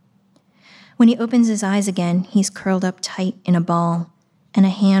 When he opens his eyes again, he's curled up tight in a ball, and a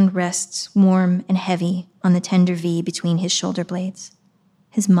hand rests warm and heavy on the tender V between his shoulder blades.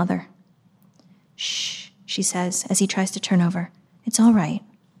 His mother. "Shh," she says as he tries to turn over. "It's all right."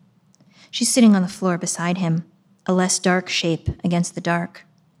 She's sitting on the floor beside him, a less dark shape against the dark.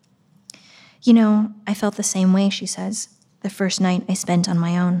 "You know, I felt the same way," she says, "the first night I spent on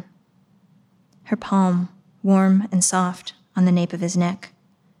my own." Her palm, warm and soft, on the nape of his neck,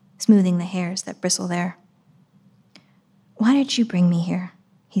 smoothing the hairs that bristle there. "Why did you bring me here?"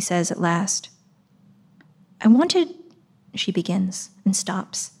 he says at last. "I wanted," she begins and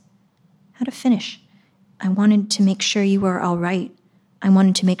stops. How to finish? "I wanted to make sure you were all right. I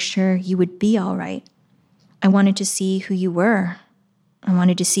wanted to make sure you would be all right. I wanted to see who you were. I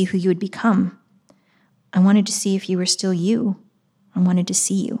wanted to see who you would become. I wanted to see if you were still you. I wanted to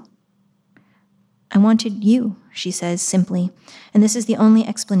see you." "I wanted you," she says simply, and this is the only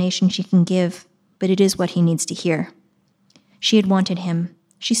explanation she can give, but it is what he needs to hear. She had wanted him.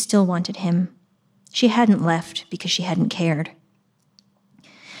 She still wanted him. She hadn't left because she hadn't cared.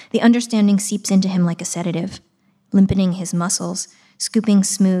 The understanding seeps into him like a sedative, limpening his muscles, scooping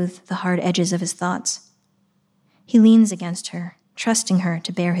smooth the hard edges of his thoughts. He leans against her, trusting her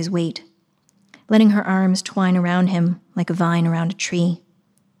to bear his weight, letting her arms twine around him like a vine around a tree.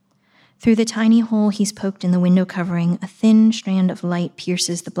 Through the tiny hole he's poked in the window covering, a thin strand of light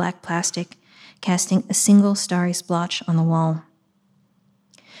pierces the black plastic, casting a single starry splotch on the wall.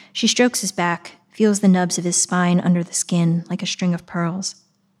 She strokes his back, feels the nubs of his spine under the skin like a string of pearls.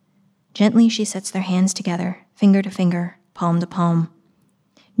 Gently, she sets their hands together, finger to finger, palm to palm.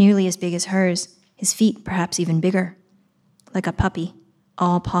 Nearly as big as hers, his feet perhaps even bigger. Like a puppy,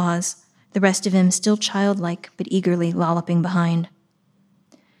 all paws, the rest of him still childlike but eagerly lolloping behind.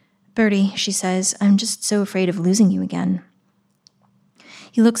 "Bertie," she says, "I'm just so afraid of losing you again."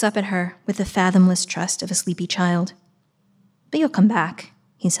 He looks up at her with the fathomless trust of a sleepy child. "But you'll come back,"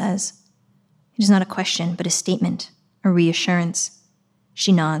 he says. It is not a question, but a statement, a reassurance.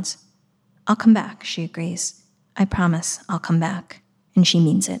 She nods. "I'll come back," she agrees. "I promise I'll come back." And she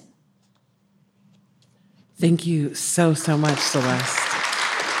means it. Thank you so, so much, Celeste.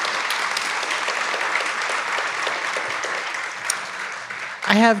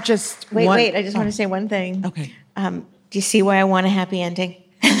 I have just Wait, I just want to say one thing. Okay. Do you see why I want a happy ending?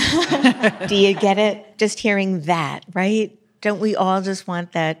 Do you get it? Just hearing that, right? Don't we all just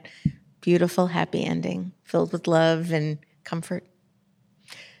want that beautiful, happy ending filled with love and comfort?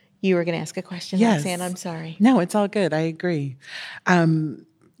 You were going to ask a question, Yes. Roxanne. I'm sorry. No, it's all good. I agree.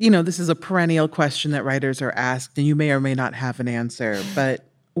 This is a perennial question that writers are asked, and you may or may not have an answer, but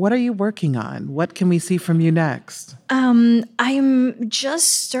what are you working on? What can we see from you next? I'm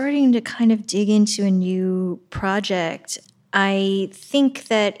just starting to kind of dig into a new project. I think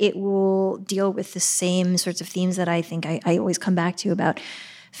that it will deal with the same sorts of themes that I think I always come back to about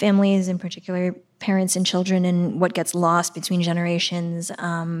families, in particular parents and children, and what gets lost between generations.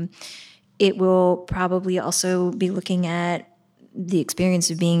 It will probably also be looking at the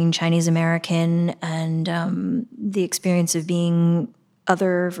experience of being Chinese American and the experience of being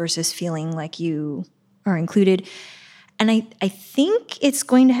other versus feeling like you are included. And I think it's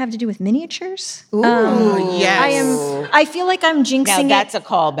going to have to do with miniatures. Ooh, yes. I feel like I'm jinxing now that's a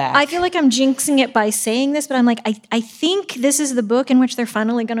callback. I feel like I'm jinxing it by saying this, but I'm like, I think this is the book in which they're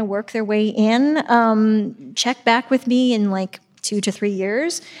finally going to work their way in. Check back with me in like 2 to 3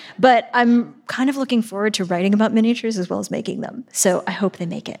 years. But I'm kind of looking forward to writing about miniatures as well as making them. So I hope they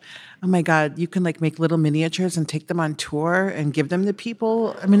make it. Oh my God, you can make little miniatures and take them on tour and give them to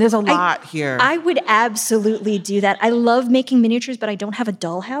people. I mean, there's a lot here. I would absolutely do that. I love making miniatures, but I don't have a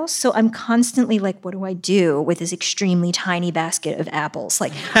dollhouse. So I'm constantly like, what do I do with this extremely tiny basket of apples?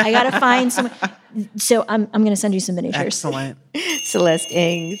 Like, I got to find some. So I'm going to send you some miniatures. Excellent. Celeste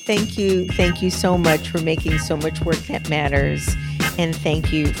Ng, thank you. Thank you so much for making so much work that matters. And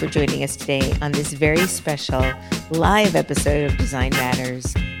thank you for joining us today on this very special live episode of Design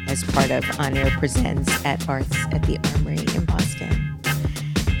Matters as part of On Air Presents at Arts at the Armory in Boston.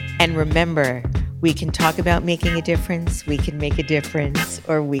 And remember, we can talk about making a difference, we can make a difference,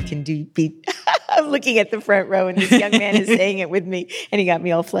 or we can be I'm looking at the front row and this young man is saying it with me and he got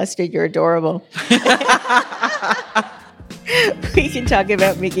me all flustered. You're adorable. We can talk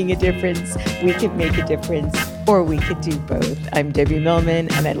about making a difference, we can make a difference, or we could do both. I'm Debbie Millman,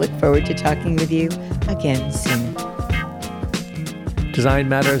 and I look forward to talking with you again soon. Design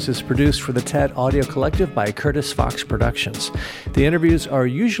Matters is produced for the TED Audio Collective by Curtis Fox Productions. The interviews are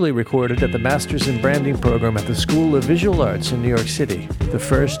usually recorded at the Masters in Branding program at the School of Visual Arts in New York City, the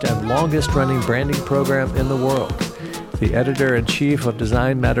first and longest-running branding program in the world. The editor-in-chief of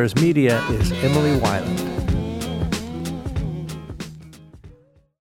Design Matters Media is Emily Weiland.